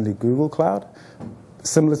cloud, mainly Google Cloud.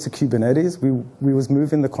 Similar to Kubernetes, we was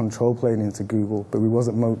moving the control plane into Google, but we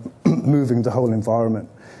wasn't moving the whole environment.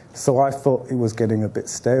 So I thought it was getting a bit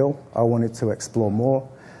stale. I wanted to explore more.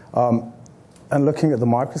 And looking at the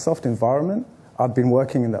Microsoft environment, I'd been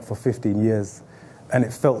working in that for 15 years. And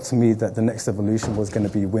it felt to me that the next evolution was going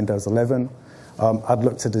to be Windows 11. I'd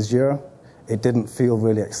looked at Azure. It didn't feel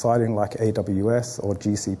really exciting like AWS or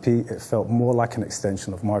GCP. It felt more like an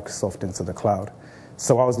extension of Microsoft into the cloud.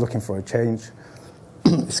 So I was looking for a change.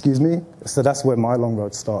 Excuse me. So that's where my long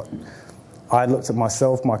road started. I looked at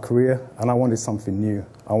myself, my career, and I wanted something new.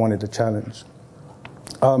 I wanted a challenge.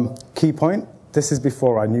 Key point, this is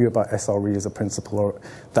before I knew about SRE as a principle or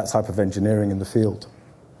that type of engineering in the field.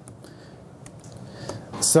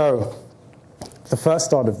 So the first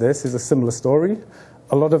start of this is a similar story.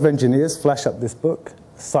 A lot of engineers flash up this book,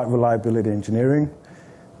 Site Reliability Engineering.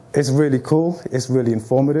 It's really cool. It's really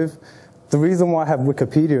informative. The reason why I have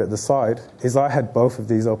Wikipedia at the side is I had both of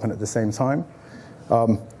these open at the same time.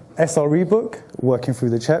 SRE book, working through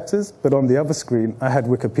the chapters, but on the other screen, I had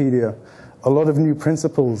Wikipedia. A lot of new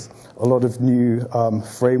principles, a lot of new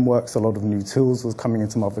frameworks, a lot of new tools was coming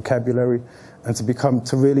into my vocabulary. And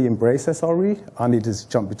to really embrace SRE, I needed to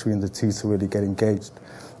jump between the two to really get engaged.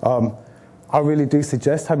 I really do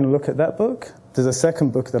suggest having a look at that book. There's a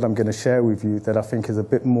second book that I'm going to share with you that I think is a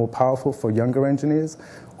bit more powerful for younger engineers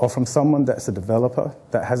or from someone that's a developer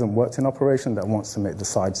that hasn't worked in operation that wants to make the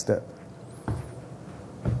sidestep.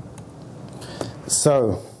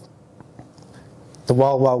 So, the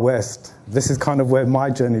Wild Wild West. This is kind of where my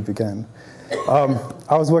journey began. I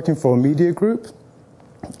was working for a media group.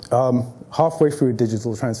 Halfway through a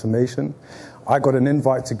digital transformation, I got an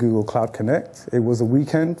invite to Google Cloud Connect. It was a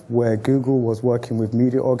weekend where Google was working with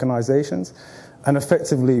media organizations and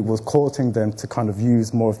effectively was courting them to kind of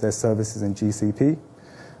use more of their services in GCP.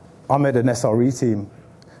 I met an SRE team.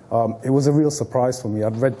 It was a real surprise for me.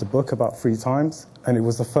 I'd read the book about 3 times, and it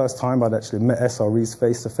was the first time I'd actually met SREs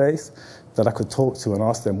face to face that I could talk to and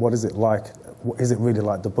ask them, what is it like? Is it really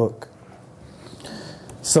like the book?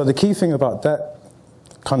 So the key thing about that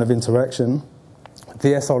kind of interaction, the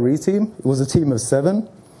SRE team, it was a team of 7.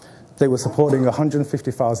 They were supporting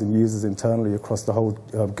 150,000 users internally across the whole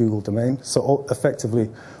Google domain. So effectively,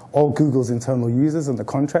 all Google's internal users and the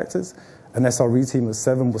contractors, an SRE team of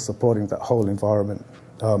 7 was supporting that whole environment,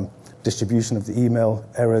 distribution of the email,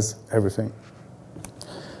 errors, everything.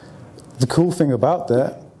 The cool thing about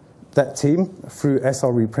that team, through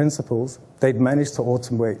SRE principles, they'd managed to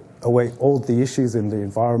automate away all the issues in the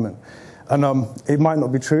environment. And it might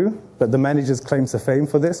not be true, but the manager's claim to fame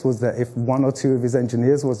for this was that if 1 or 2 of his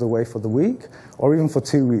engineers was away for the week, or even for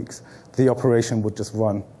 2 weeks, the operation would just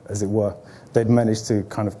run, as it were. They'd managed to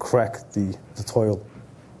kind of crack the toil.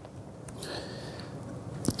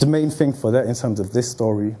 The main thing for that in terms of this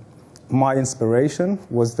story, my inspiration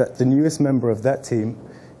was that the newest member of that team,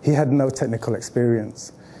 he had no technical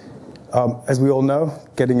experience. As we all know,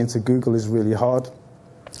 getting into Google is really hard.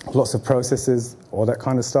 Lots of processes, all that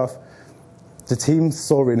kind of stuff. The team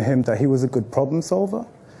saw in him that he was a good problem solver,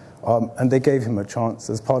 and they gave him a chance.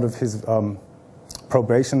 As part of his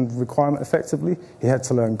probation requirement, effectively, he had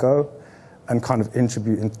to learn Go and kind of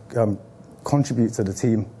contribute to the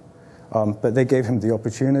team. But they gave him the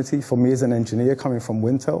opportunity. For me as an engineer coming from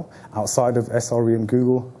Wintel, outside of SRE and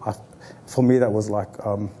Google, for me that was like,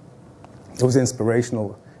 it was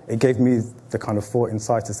inspirational. It gave me the kind of thought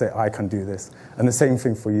inside to say, I can do this. And the same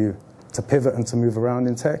thing for you, to pivot and to move around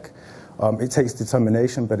in tech. It takes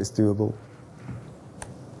determination, but it's doable.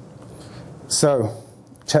 So,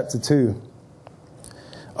 chapter 2.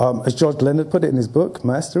 As George Leonard put it in his book,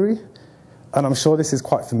 Mastery, and I'm sure this is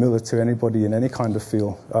quite familiar to anybody in any kind of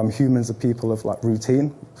field. Humans are people of like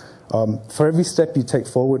routine. For every step you take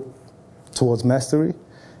forward towards mastery,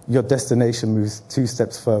 your destination moves 2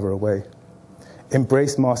 steps further away.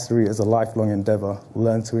 Embrace mastery as a lifelong endeavor.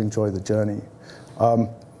 Learn to enjoy the journey.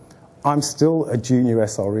 I'm still a junior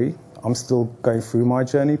SRE. I'm still going through my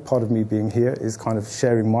journey. Part of me being here is kind of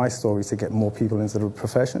sharing my story to get more people into the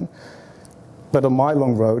profession. But on my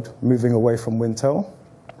long road, moving away from Wintel,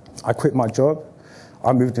 I quit my job.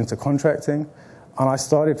 I moved into contracting, and I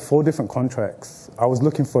started 4 different contracts. I was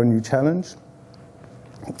looking for a new challenge.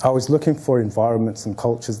 I was looking for environments and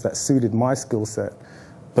cultures that suited my skill set,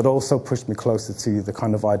 but also pushed me closer to the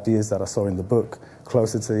kind of ideas that I saw in the book,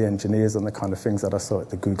 closer to the engineers and the kind of things that I saw at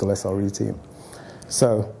the Google SRE team.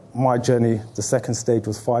 So my journey, the second stage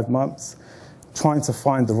was 5 months, trying to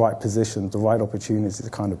find the right position, the right opportunity to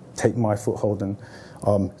kind of take my foothold and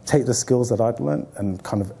take the skills that I'd learned and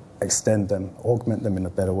kind of extend them, augment them in a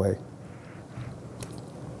better way.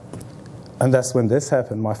 And that's when this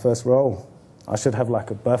happened, my first role. I should have like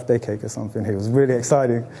a birthday cake or something here. It was really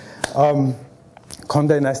exciting.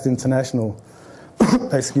 Condé Nast International,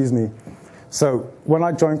 excuse me. So when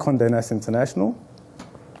I joined Condé Nast International,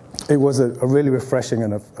 it was a really refreshing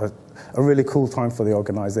and a really cool time for the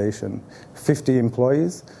organization. 50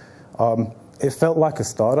 employees. It felt like a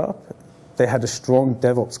startup. They had a strong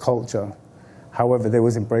DevOps culture. However, they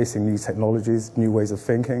was embracing new technologies, new ways of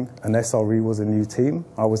thinking. An SRE was a new team.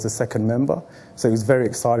 I was the second member, so it was very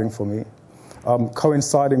exciting for me.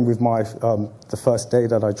 Coinciding with my the first day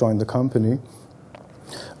that I joined the company,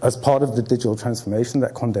 as part of the digital transformation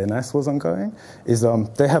that Condé Nast was ongoing, is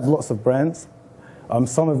they have lots of brands,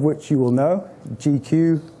 some of which you will know: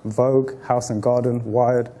 GQ, Vogue, House & Garden,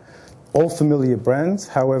 Wired, all familiar brands.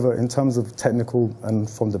 However, in terms of technical and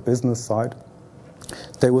from the business side,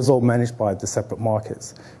 they was all managed by the separate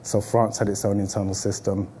markets. So France had its own internal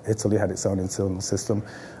system, Italy had its own internal system.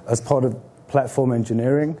 As part of platform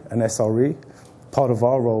engineering and SRE, part of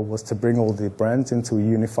our role was to bring all the brands into a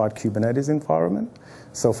unified Kubernetes environment.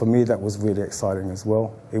 So for me, that was really exciting as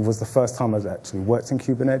well. It was the first time I'd actually worked in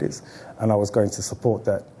Kubernetes, and I was going to support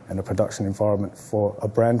that in a production environment for a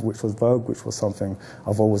brand which was Vogue, which was something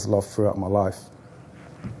I've always loved throughout my life.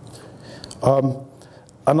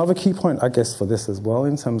 Another key point, I guess, for this as well,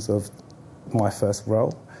 in terms of my first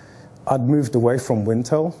role, I'd moved away from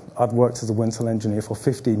Wintel. I'd worked as a Wintel engineer for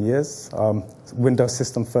 15 years. Windows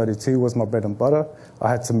System 32 was my bread and butter. I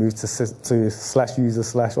had to move to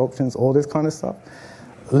 /user/options, all this kind of stuff.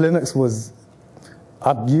 Linux was,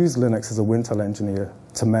 I'd used Linux as a Wintel engineer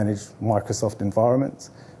to manage Microsoft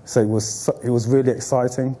environments. So it was really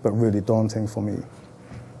exciting, but really daunting for me.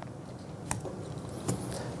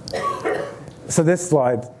 So this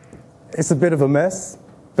slide, it's a bit of a mess,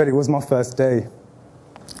 but it was my first day.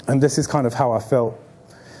 And this is kind of how I felt.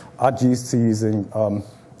 I'd used to using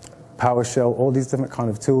PowerShell, all these different kind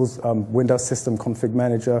of tools, Windows System Config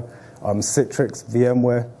Manager, Citrix,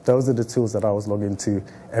 VMware. Those are the tools that I was logging into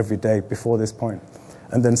every day before this point.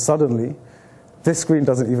 And then suddenly, this screen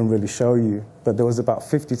doesn't even really show you, but there was about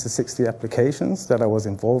 50 to 60 applications that I was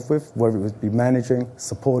involved with, where it would be managing,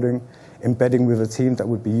 supporting, embedding with a team that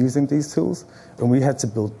would be using these tools. And we had to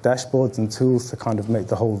build dashboards and tools to kind of make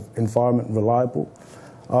the whole environment reliable.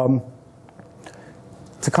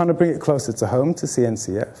 To kind of bring it closer to home to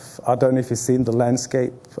CNCF, I don't know if you've seen the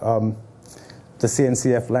landscape, the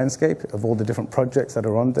CNCF landscape of all the different projects that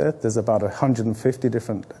are on there. There's about 150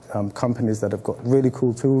 different companies that have got really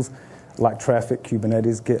cool tools like Traffic,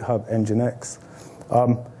 Kubernetes, GitHub, Nginx.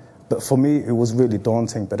 But for me, it was really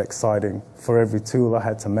daunting but exciting. For every tool I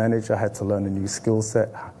had to manage, I had to learn a new skill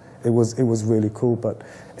set. It was really cool, but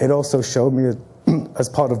it also showed me, as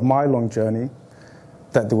part of my long journey,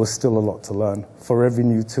 that there was still a lot to learn. For every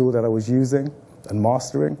new tool that I was using and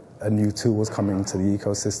mastering, a new tool was coming into the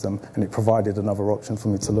ecosystem, and it provided another option for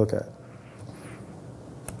me to look at.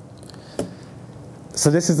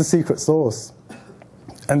 So this is the secret sauce.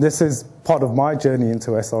 And this is part of my journey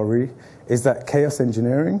into SRE, is that chaos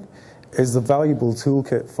engineering is a valuable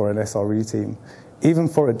toolkit for an SRE team. Even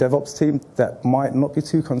for a DevOps team that might not be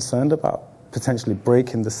too concerned about potentially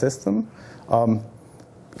breaking the system,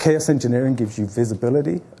 chaos engineering gives you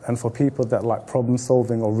visibility, and for people that like problem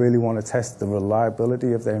solving or really want to test the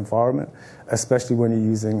reliability of their environment, especially when you're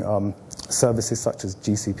using services such as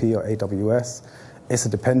GCP or AWS, it's a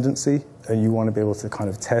dependency, and you want to be able to kind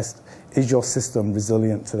of test, is your system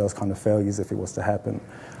resilient to those kind of failures if it was to happen?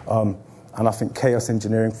 And I think chaos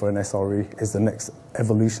engineering for an SRE is the next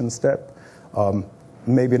evolution step.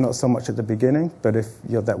 Maybe not so much at the beginning, but if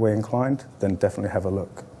you're that way inclined, then definitely have a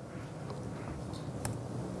look.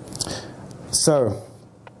 So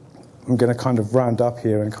I'm going to kind of round up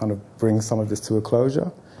here and kind of bring some of this to a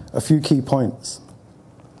closure. A few key points.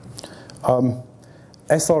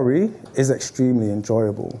 SRE is extremely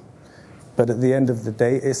enjoyable, but at the end of the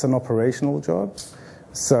day, it's an operational job.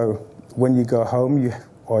 So when you go home,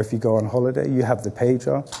 or if you go on holiday, you have the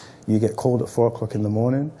pager, you get called at 4 o'clock in the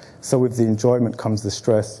morning. So with the enjoyment comes the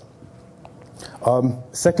stress.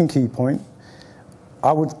 Second key point,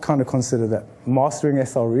 I would kind of consider that mastering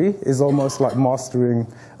SRE is almost like mastering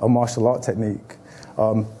a martial art technique.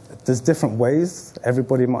 There's different ways.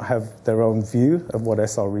 Everybody might have their own view of what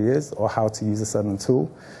SRE is or how to use a certain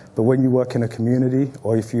tool. But when you work in a community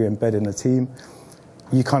or if you embed in a team,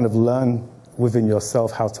 you kind of learn within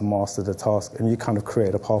yourself how to master the task, and you kind of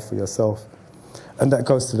create a path for yourself. And that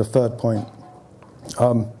goes to the third point.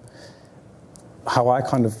 How I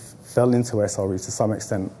kind of fell into SRE to some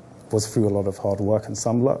extent was through a lot of hard work and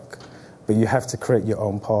some luck, but you have to create your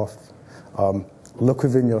own path. Look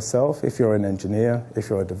within yourself. If you're an engineer, if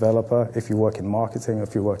you're a developer, if you work in marketing,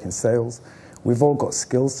 if you work in sales, we've all got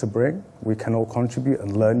skills to bring. We can all contribute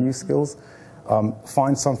and learn new skills.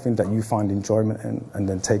 Find something that you find enjoyment in, and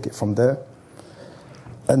then take it from there.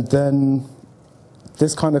 And then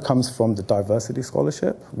this kind of comes from the diversity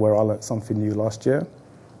scholarship, where I learned something new last year.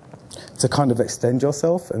 To kind of extend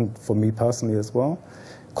yourself, and for me personally as well,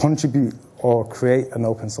 contribute or create an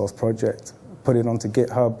open source project, put it onto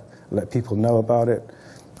GitHub, let people know about it,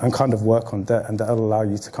 and kind of work on that, and that'll allow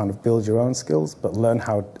you to kind of build your own skills, but learn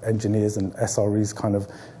how engineers and SREs kind of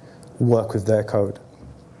work with their code.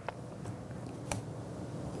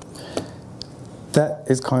 That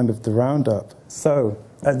is kind of the roundup. So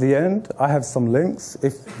at the end, I have some links.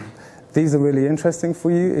 If these are really interesting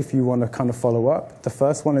for you, if you want to kind of follow up. The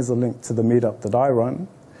first one is a link to the meetup that I run.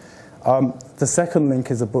 The second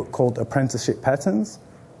link is a book called Apprenticeship Patterns.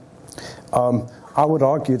 I would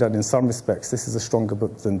argue that in some respects, this is a stronger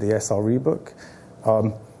book than the SRE book.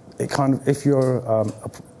 It kind of, if you're,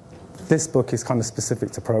 this book is kind of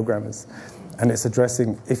specific to programmers, and it's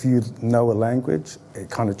addressing, if you know a language, it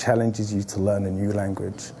kind of challenges you to learn a new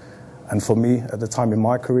language. And for me, at the time in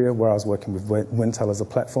my career, where I was working with Wintel as a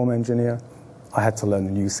platform engineer, I had to learn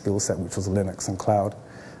a new skill set, which was Linux and cloud.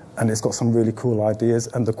 And it's got some really cool ideas.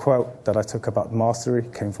 And the quote that I took about mastery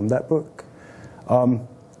came from that book.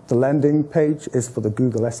 The landing page is for the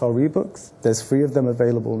Google SRE books. There's 3 of them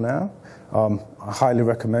available now. I highly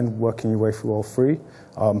recommend working your way through all 3.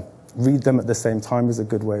 Read them at the same time is a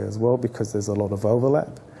good way as well, because there's a lot of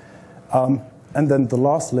overlap. And then the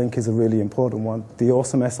last link is a really important one, the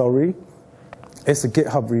Awesome SRE. It's a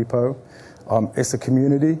GitHub repo. It's a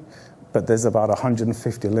community, but there's about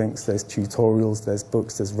 150 links. There's tutorials, there's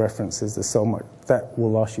books, there's references, there's so much. That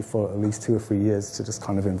will last you for at least 2 or 3 years to just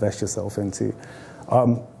kind of invest yourself into.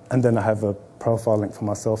 And then I have a profile link for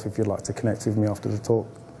myself if you'd like to connect with me after the talk.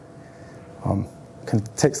 Can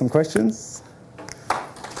take some questions?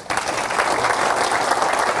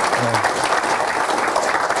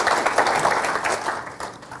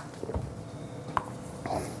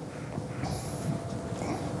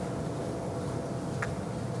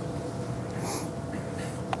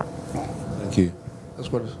 Thank you.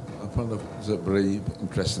 That's what I found very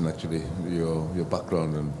interesting, actually, your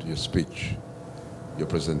background and your speech, your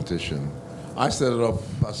presentation. I started off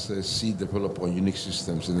as a C developer on Unix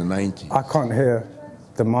systems in the 90s. I can't hear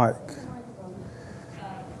the mic.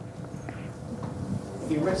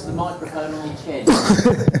 If you rest the microphone on your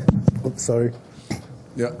chin. Oops, sorry.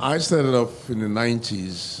 Yeah, I started off in the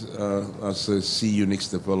 90s as a C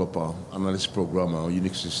Unix developer, analyst programmer on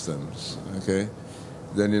Unix systems, okay?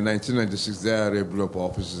 Then in 1996, there I blew up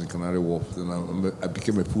offices in Canary Wharf, and I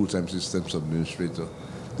became a full-time systems administrator.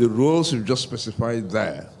 The roles you just specified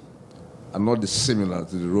there are not dissimilar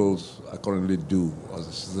to the roles I currently do as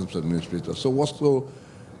a systems administrator. So what's so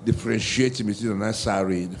differentiating between an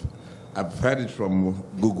SRE? I've heard it from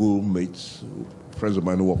Google mates, friends of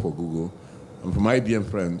mine who work for Google, and from IBM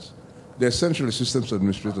friends. They're essentially systems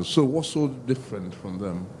administrators. So what's so different from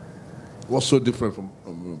them? What's so different from...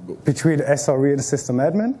 Between SRE and system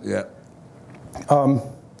admin? Yeah.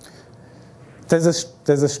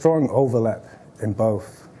 There's a strong overlap in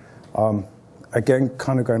both. Again,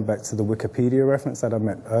 kind of going back to the Wikipedia reference that I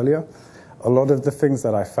made earlier, a lot of the things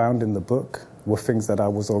that I found in the book were things that I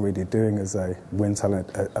was already doing as a Wintel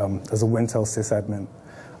sysadmin.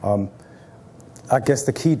 I guess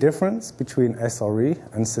the key difference between SRE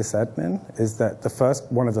and sysadmin is that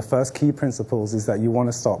one of the first key principles is that you want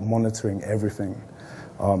to start monitoring everything.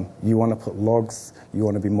 You want to put logs, you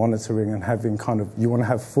want to be monitoring and having you want to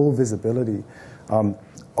have full visibility.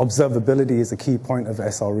 Observability is a key point of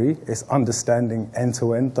SRE. It's understanding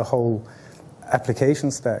end-to-end the whole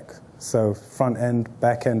application stack. So front end,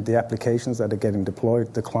 back end, the applications that are getting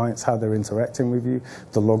deployed, the clients, how they're interacting with you,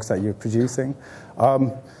 the logs that you're producing.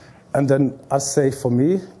 And then I'd say for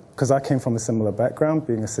me, because I came from a similar background,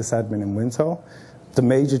 being a sysadmin in Wintel, the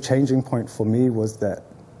major changing point for me was that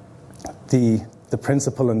the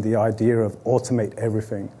principle and the idea of automate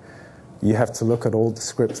everything. You have to look at all the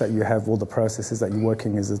scripts that you have, all the processes that you're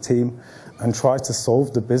working as a team, and try to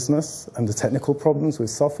solve the business and the technical problems with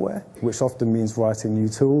software, which often means writing new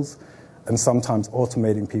tools and sometimes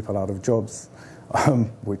automating people out of jobs,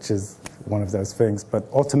 which is one of those things. But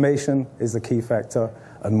automation is a key factor,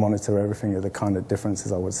 and monitor everything are the kind of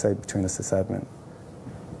differences I would say between a sysadmin.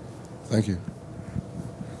 Thank you.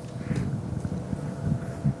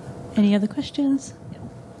 Any other questions?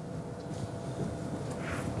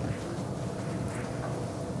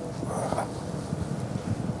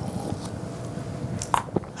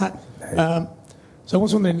 Hi. So I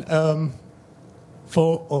was wondering, as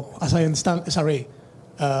I understand SRE,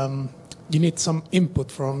 you need some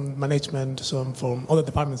input from management, some from other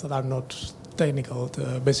departments that are not technical,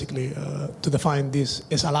 to define these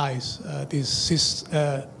SLIs, these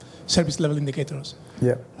service level indicators.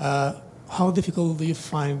 Yeah. How difficult do you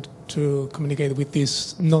find to communicate with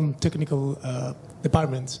these non-technical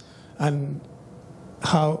departments, and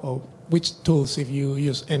how or which tools, if you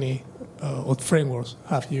use any, or frameworks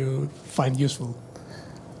have you find useful?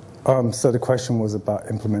 So the question was about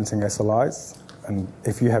implementing SLIs, and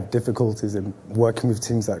if you have difficulties in working with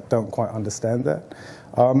teams that don't quite understand that.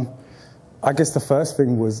 I guess the first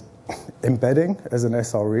thing was embedding as an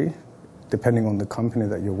SRE, depending on the company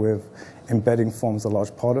that you're with. Embedding forms a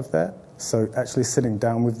large part of that. So actually sitting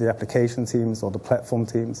down with the application teams or the platform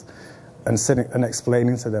teams and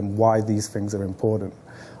explaining to them why these things are important.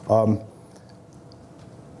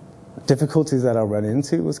 Difficulties that I ran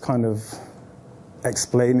into was kind of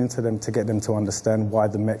explaining to them to get them to understand why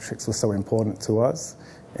the metrics were so important to us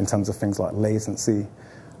in terms of things like latency.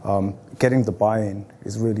 Getting the buy-in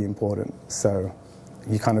is really important. So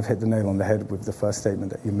you kind of hit the nail on the head with the first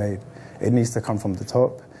statement that you made. It needs to come from the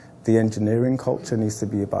top. The engineering culture needs to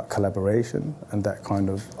be about collaboration and that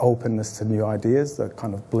kind of openness to new ideas, that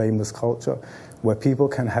kind of blameless culture where people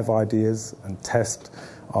can have ideas and test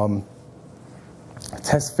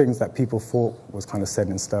things that people thought was kind of set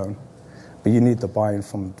in stone. But you need the buy-in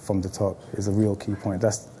from the top is a real key point.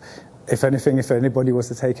 That's, if anything, if anybody was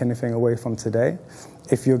to take anything away from today,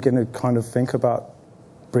 if you're going to kind of think about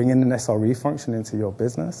bringing an SRE function into your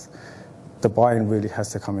business, the buy-in really has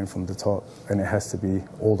to come in from the top, and it has to be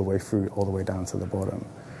all the way through, all the way down to the bottom.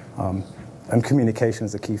 And communication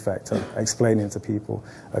is a key factor, explaining to people.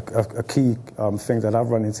 A key thing that I've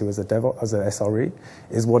run into as an SRE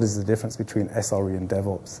is what is the difference between SRE and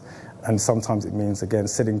DevOps. And sometimes it means, again,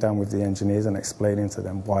 sitting down with the engineers and explaining to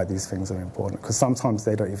them why these things are important, because sometimes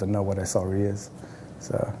they don't even know what SRE is.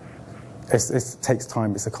 So it takes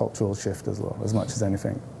time. It's a cultural shift as well, as much as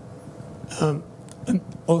anything. And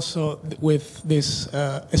also with these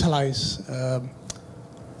SLIs,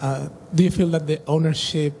 do you feel that the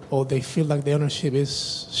ownership, or they feel like the ownership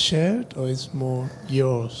is shared, or is more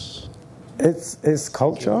yours? It's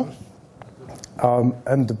culture.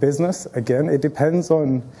 And the business, again, it depends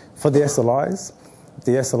on, for the SLIs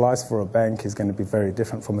for a bank is going to be very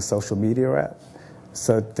different from a social media app.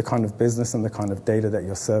 So the kind of business and the kind of data that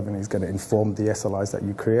you're serving is going to inform the SLIs that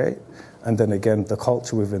you create. And then again, the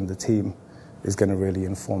culture within the team is going to really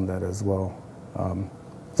inform that as well.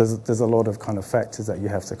 There's a lot of kind of factors that you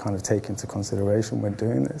have to kind of take into consideration when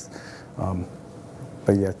doing this.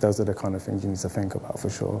 But yeah, those are the kind of things you need to think about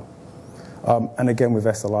for sure. And again, with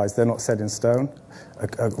SLIs, they're not set in stone.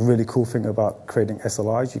 A really cool thing about creating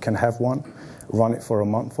SLIs, you can have one, run it for a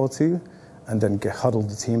month or two, and then huddle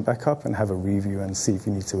the team back up and have a review and see if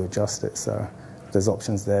you need to adjust it. So there's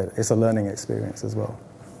options there. It's a learning experience as well.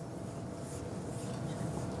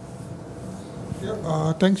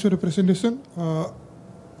 Yeah, thanks for the presentation.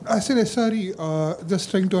 As an SRE, just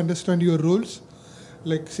trying to understand your roles.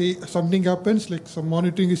 Like, say something happens, like some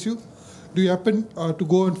monitoring issue. Do you happen to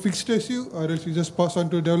go and fix the issue, or else you just pass on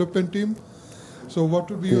to a development team? So what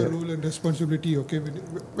would be your role and responsibility, okay,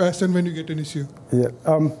 as and when you get an issue? Yeah,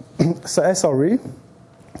 so SRE,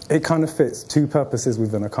 it kind of fits two purposes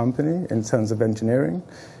within a company in terms of engineering.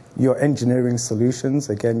 Your engineering solutions,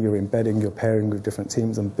 again, you're embedding, you're pairing with different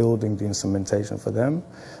teams and building the instrumentation for them.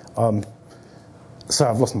 So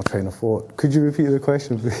I've lost my train of thought. Could you repeat the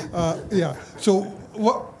question, please? Yeah, so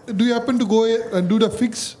what, do you happen to go and do the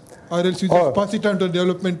fix, or else you just pass it on to the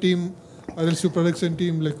development team, or else your production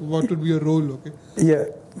team? Like, what would be your role, okay? Yeah,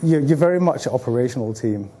 you're very much an operational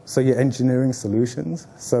team. So you're engineering solutions.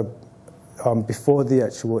 So before the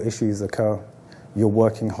actual issues occur, you're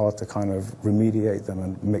working hard to kind of remediate them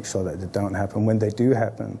and make sure that they don't happen. When they do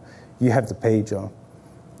happen, you have the pager.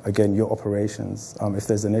 Again, your operations. If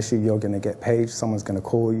there's an issue, you're going to get paged, someone's going to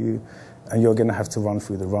call you, and you're going to have to run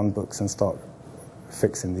through the run books and start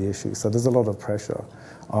fixing the issue. So there's a lot of pressure.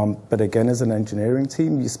 But again, as an engineering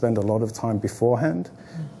team, you spend a lot of time beforehand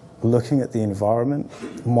looking at the environment,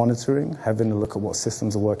 monitoring, having a look at what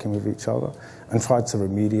systems are working with each other, and try to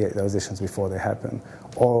remediate those issues before they happen.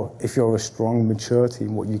 Or if you're a strong, mature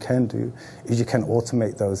team, what you can do is you can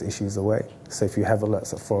automate those issues away. So if you have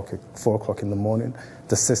alerts at 4 o'clock in the morning,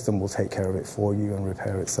 the system will take care of it for you and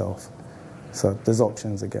repair itself. So there's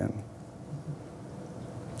options again.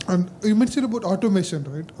 And you mentioned about automation,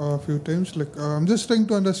 right? A few times. Like I'm just trying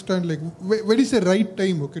to understand, like, when is the right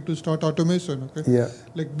time, okay, to start automation? Okay. Yeah.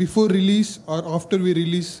 Like before release or after we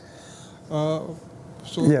release.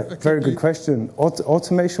 Very good question.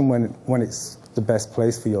 Automation when it's the best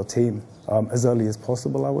place for your team, as early as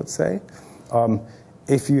possible, I would say.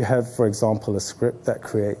 If you have, for example, a script that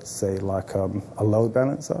creates, say, like a load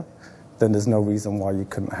balancer, then there's no reason why you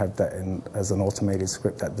couldn't have that in as an automated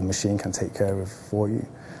script that the machine can take care of for you.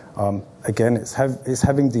 Again, it's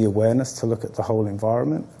having the awareness to look at the whole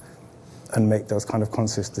environment and make those kind of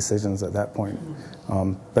conscious decisions at that point.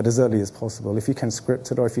 But as early as possible, if you can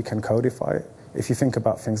script it or if you can codify it, if you think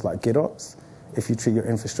about things like GitOps, if you treat your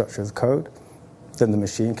infrastructure as code, then the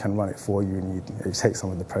machine can run it for you and you take some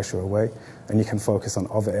of the pressure away and you can focus on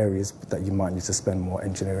other areas that you might need to spend more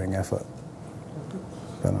engineering effort.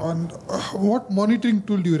 And what monitoring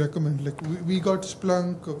tool do you recommend? Like we got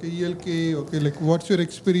Splunk, okay, ELK, okay. Like what's your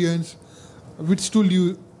experience? Which tool do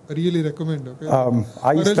you really recommend? Okay.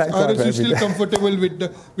 I use Stackdriver are you every still day. comfortable with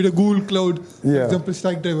a Google Cloud? For example,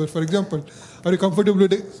 Stackdriver. For example, are you comfortable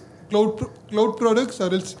with cloud products,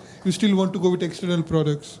 or else you still want to go with external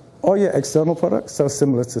products? Oh yeah, external products. So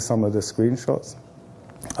similar to some of the screenshots.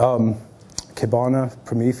 Kibana,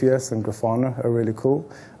 Prometheus, and Grafana are really cool.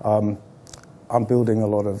 I'm building a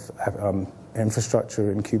lot of infrastructure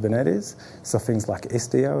in Kubernetes, so things like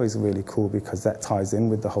Istio is really cool because that ties in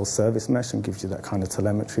with the whole service mesh and gives you that kind of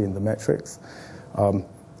telemetry and the metrics.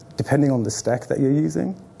 Depending on the stack that you're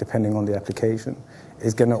using, depending on the application,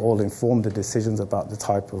 is going to all inform the decisions about the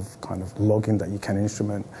type of kind of logging that you can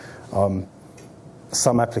instrument.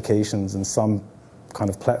 Some applications and some kind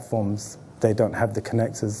of platforms, they don't have the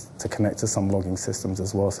connectors to connect to some logging systems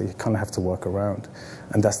as well, so you kind of have to work around.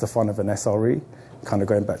 And that's the fun of an SRE, kind of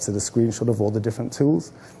going back to the screenshot of all the different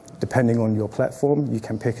tools. Depending on your platform, you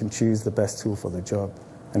can pick and choose the best tool for the job,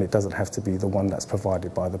 and it doesn't have to be the one that's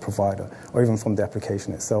provided by the provider. Or even from the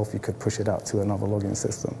application itself, you could push it out to another logging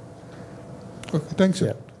system. Okay, thanks, sir.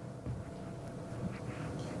 Yeah.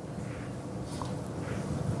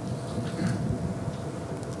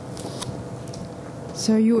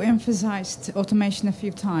 So you emphasized automation a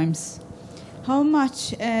few times. How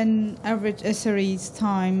much an average SRE's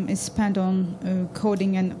time is spent on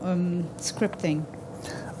coding and scripting?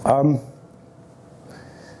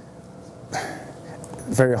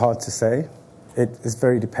 Very hard to say. It is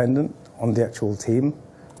very dependent on the actual team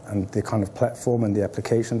and the kind of platform and the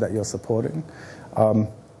application that you're supporting.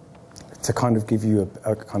 To kind of give you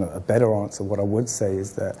a kind of a better answer, what I would say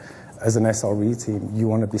is that as an SRE team, you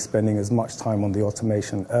want to be spending as much time on the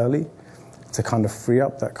automation early to kind of free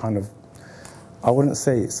up that kind of, I wouldn't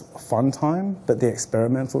say it's fun time, but the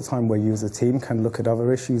experimental time where you as a team can look at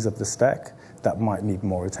other issues of the stack that might need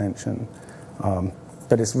more attention.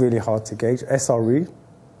 But it's really hard to gauge. SRE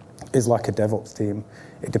is like a DevOps team.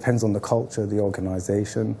 It depends on the culture, the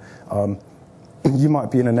organization. You might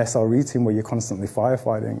be in an SRE team where you're constantly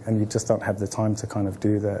firefighting and you just don't have the time to kind of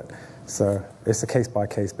do that. So it's a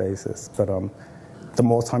case-by-case basis. But the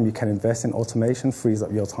more time you can invest in automation frees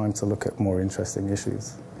up your time to look at more interesting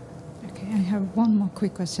issues. Okay, I have one more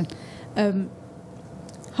quick question.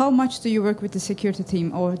 How much do you work with the security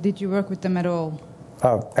team, or did you work with them at all?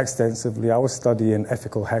 Extensively. I was studying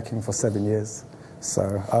ethical hacking for 7 years. So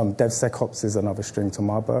DevSecOps is another string to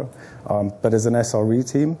my bow. But as an SRE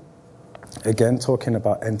team, again, talking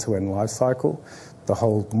about end-to-end lifecycle, the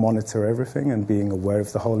whole monitor everything and being aware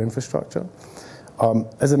of the whole infrastructure.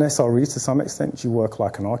 As an SRE, to some extent, you work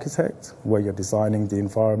like an architect, where you're designing the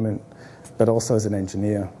environment, but also as an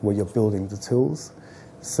engineer, where you're building the tools.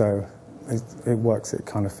 So it works, it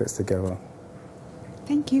kind of fits together.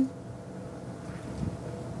 Thank you.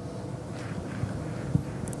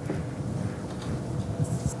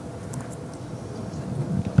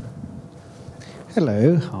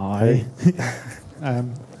 Hello, hi.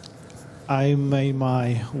 I made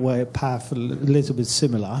my path a little bit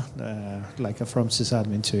similar, like from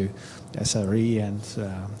sysadmin to SRE, and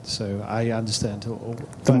so I understand.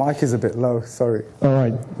 The mic is a bit low, sorry. All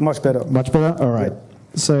right. Much better. Much better? All right.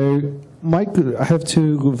 So, Mike, I have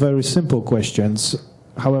two very simple questions.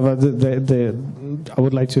 However, I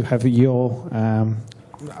would like to have your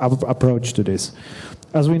approach to this.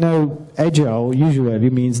 As we know, Agile usually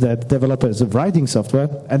means that developers are writing software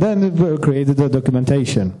and then created the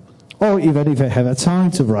documentation. Or even if they have a time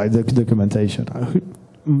to write the documentation.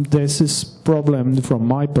 There's this problem from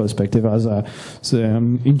my perspective as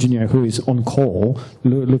an engineer who is on call,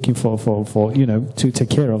 looking for to take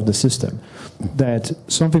care of the system, that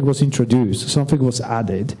something was introduced, something was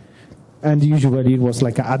added, and usually it was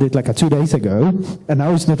added 2 days ago, and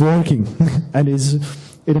now it's not working, and is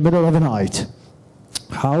in the middle of the night.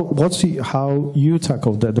 how you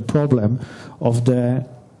tackle the problem of the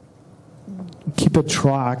keep a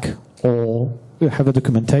track or have a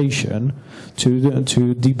documentation to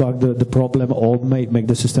debug the problem or make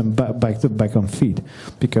the system back on feed,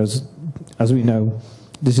 because as we know,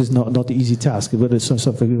 this is not an easy task, but it's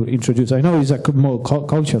something to introduce. I know it's a more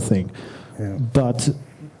culture thing, yeah. But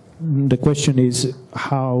the question is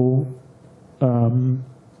how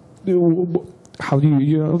do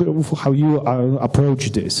you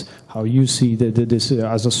approach this? How you see this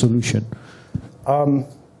as a solution?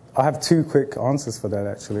 I have two quick answers for that,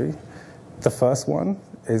 actually. The first one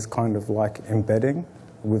is kind of like embedding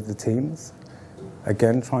with the teams.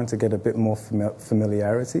 Again, trying to get a bit more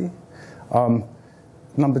familiarity.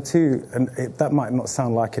 Number two, and that might not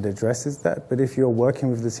sound like it addresses that, but if you're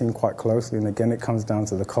working with the team quite closely, and again, it comes down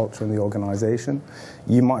to the culture and the organization,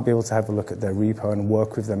 you might be able to have a look at their repo and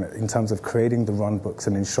work with them in terms of creating the runbooks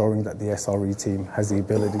and ensuring that the SRE team has the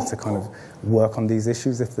ability to kind of work on these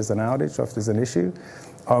issues if there's an outage or if there's an issue.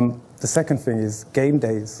 The second thing is game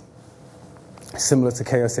days. Similar to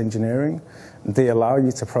chaos engineering, they allow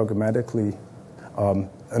you to programmatically,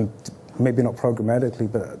 and maybe not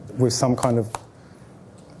programmatically, but with some kind of,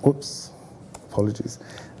 apologies.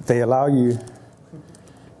 They allow you,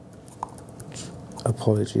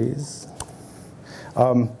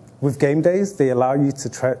 with game days, they allow you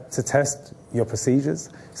to test your procedures.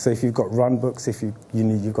 So if you've got runbooks, if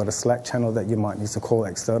you've got a Slack channel that you might need to call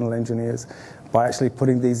external engineers, by actually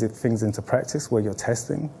putting these things into practice where you're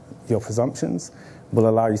testing your presumptions will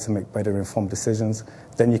allow you to make better informed decisions.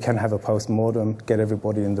 Then you can have a post-mortem, get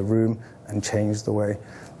everybody in the room and change the way.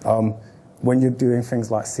 When you're doing things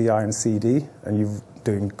like CI and CD and you're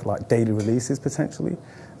doing like daily releases potentially,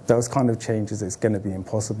 those kind of changes, it's going to be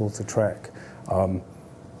impossible to track.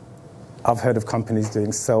 I've heard of companies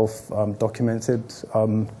doing self-documented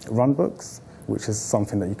runbooks, which is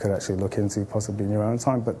something that you could actually look into possibly in your own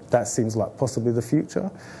time, but that seems like possibly the future.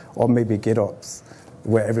 Or maybe GitOps,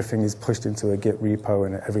 where everything is pushed into a Git repo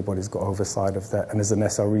and everybody's got oversight of that. And as an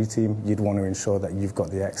SRE team, you'd want to ensure that you've got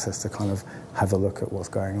the access to kind of have a look at what's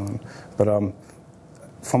going on. But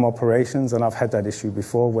from operations, and I've had that issue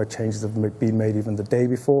before where changes have been made even the day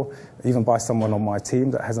before, even by someone on my team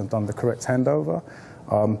that hasn't done the correct handover.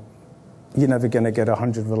 You're never going to get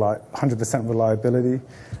 100% reliability.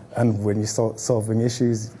 And when you start solving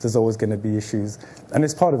issues, there's always going to be issues. And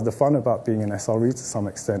it's part of the fun about being an SRE to some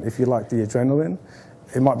extent. If you like the adrenaline,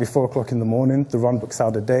 it might be 4 o'clock in the morning, the runbook's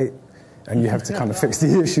out of date, and you have to kind of fix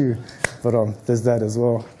the issue. But there's that as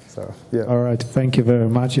well. So, yeah. All right, thank you very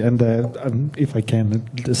much. And if I can,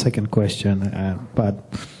 the second question. But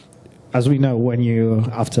as we know, when you,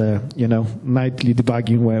 after, nightly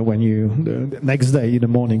debugging, when you, the next day in the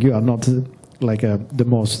morning, you are not like the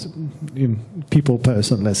most people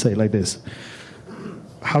person, let's say like this.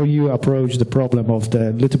 How you approach the problem of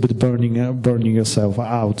the little bit burning yourself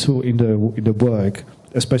out in the work,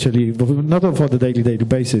 especially not for the daily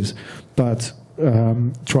basis, but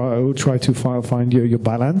try to find your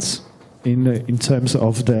balance in terms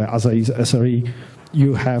of the as a SRE.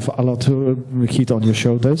 You have a lot of heat on your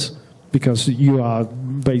shoulders, because you are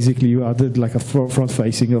like a front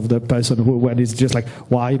facing of the person who, when it's just like,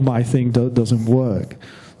 why my thing doesn't work.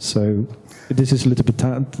 So this is a little bit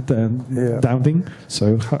daunting.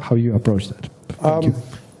 So how you approach that? Thank you.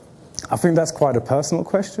 I think that's quite a personal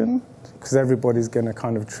question, because everybody's going to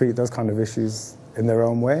kind of treat those kind of issues in their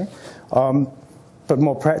own way. But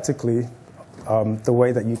more practically, the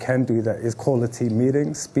way that you can do that is call a team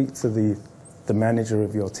meeting, speak to the manager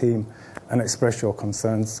of your team, and express your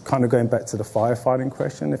concerns. Kind of going back to the firefighting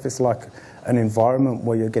question, if it's like an environment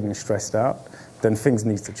where you're getting stressed out, then things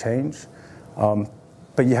need to change.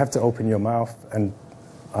 But you have to open your mouth and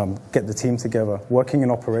get the team together. Working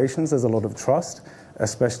in operations, there's a lot of trust,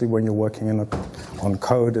 especially when you're working on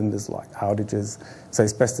code and there's like outages. So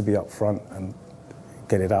it's best to be upfront and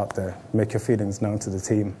get it out there, make your feelings known to the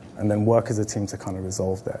team, and then work as a team to kind of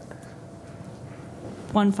resolve that.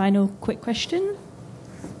 One final quick question.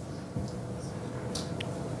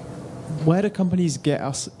 Where do companies get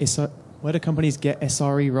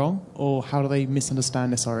SRE wrong, or how do they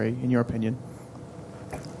misunderstand SRE, in your opinion?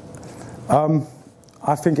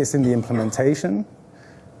 I think it's in the implementation.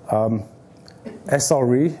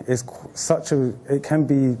 SRE is it can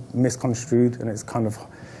be misconstrued, and it's kind of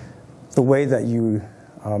the way that you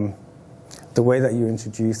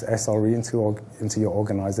introduce SRE into your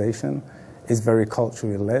organization is very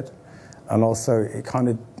culturally led, and also it's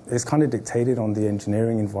kind of dictated on the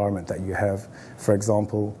engineering environment that you have. For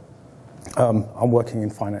example, I'm working in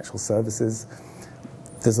financial services.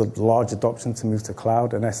 there's a large adoption to move to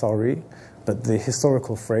cloud and SRE, but the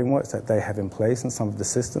historical frameworks that they have in place and some of the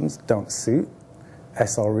systems don't suit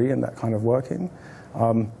SRE and that kind of working.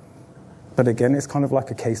 But again, it's kind of like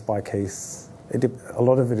a case by case. A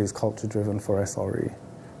lot of it is culture driven for SRE.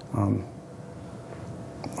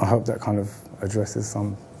 I hope that kind of addresses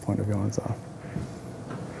some point of your answer.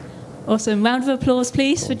 Awesome. Round of applause,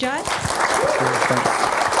 please, for Jai.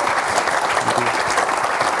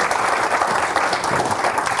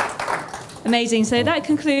 Amazing. So that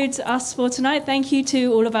concludes us for tonight. Thank you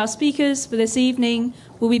to all of our speakers for this evening.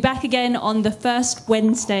 We'll be back again on the first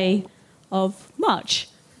Wednesday of March.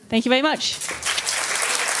 Thank you very much.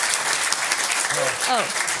 Oh,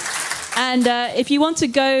 and if you want to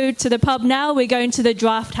go to the pub now, we're going to the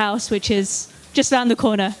Draft House, which is just around the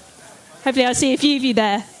corner. Hopefully I'll see a few of you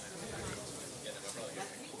there.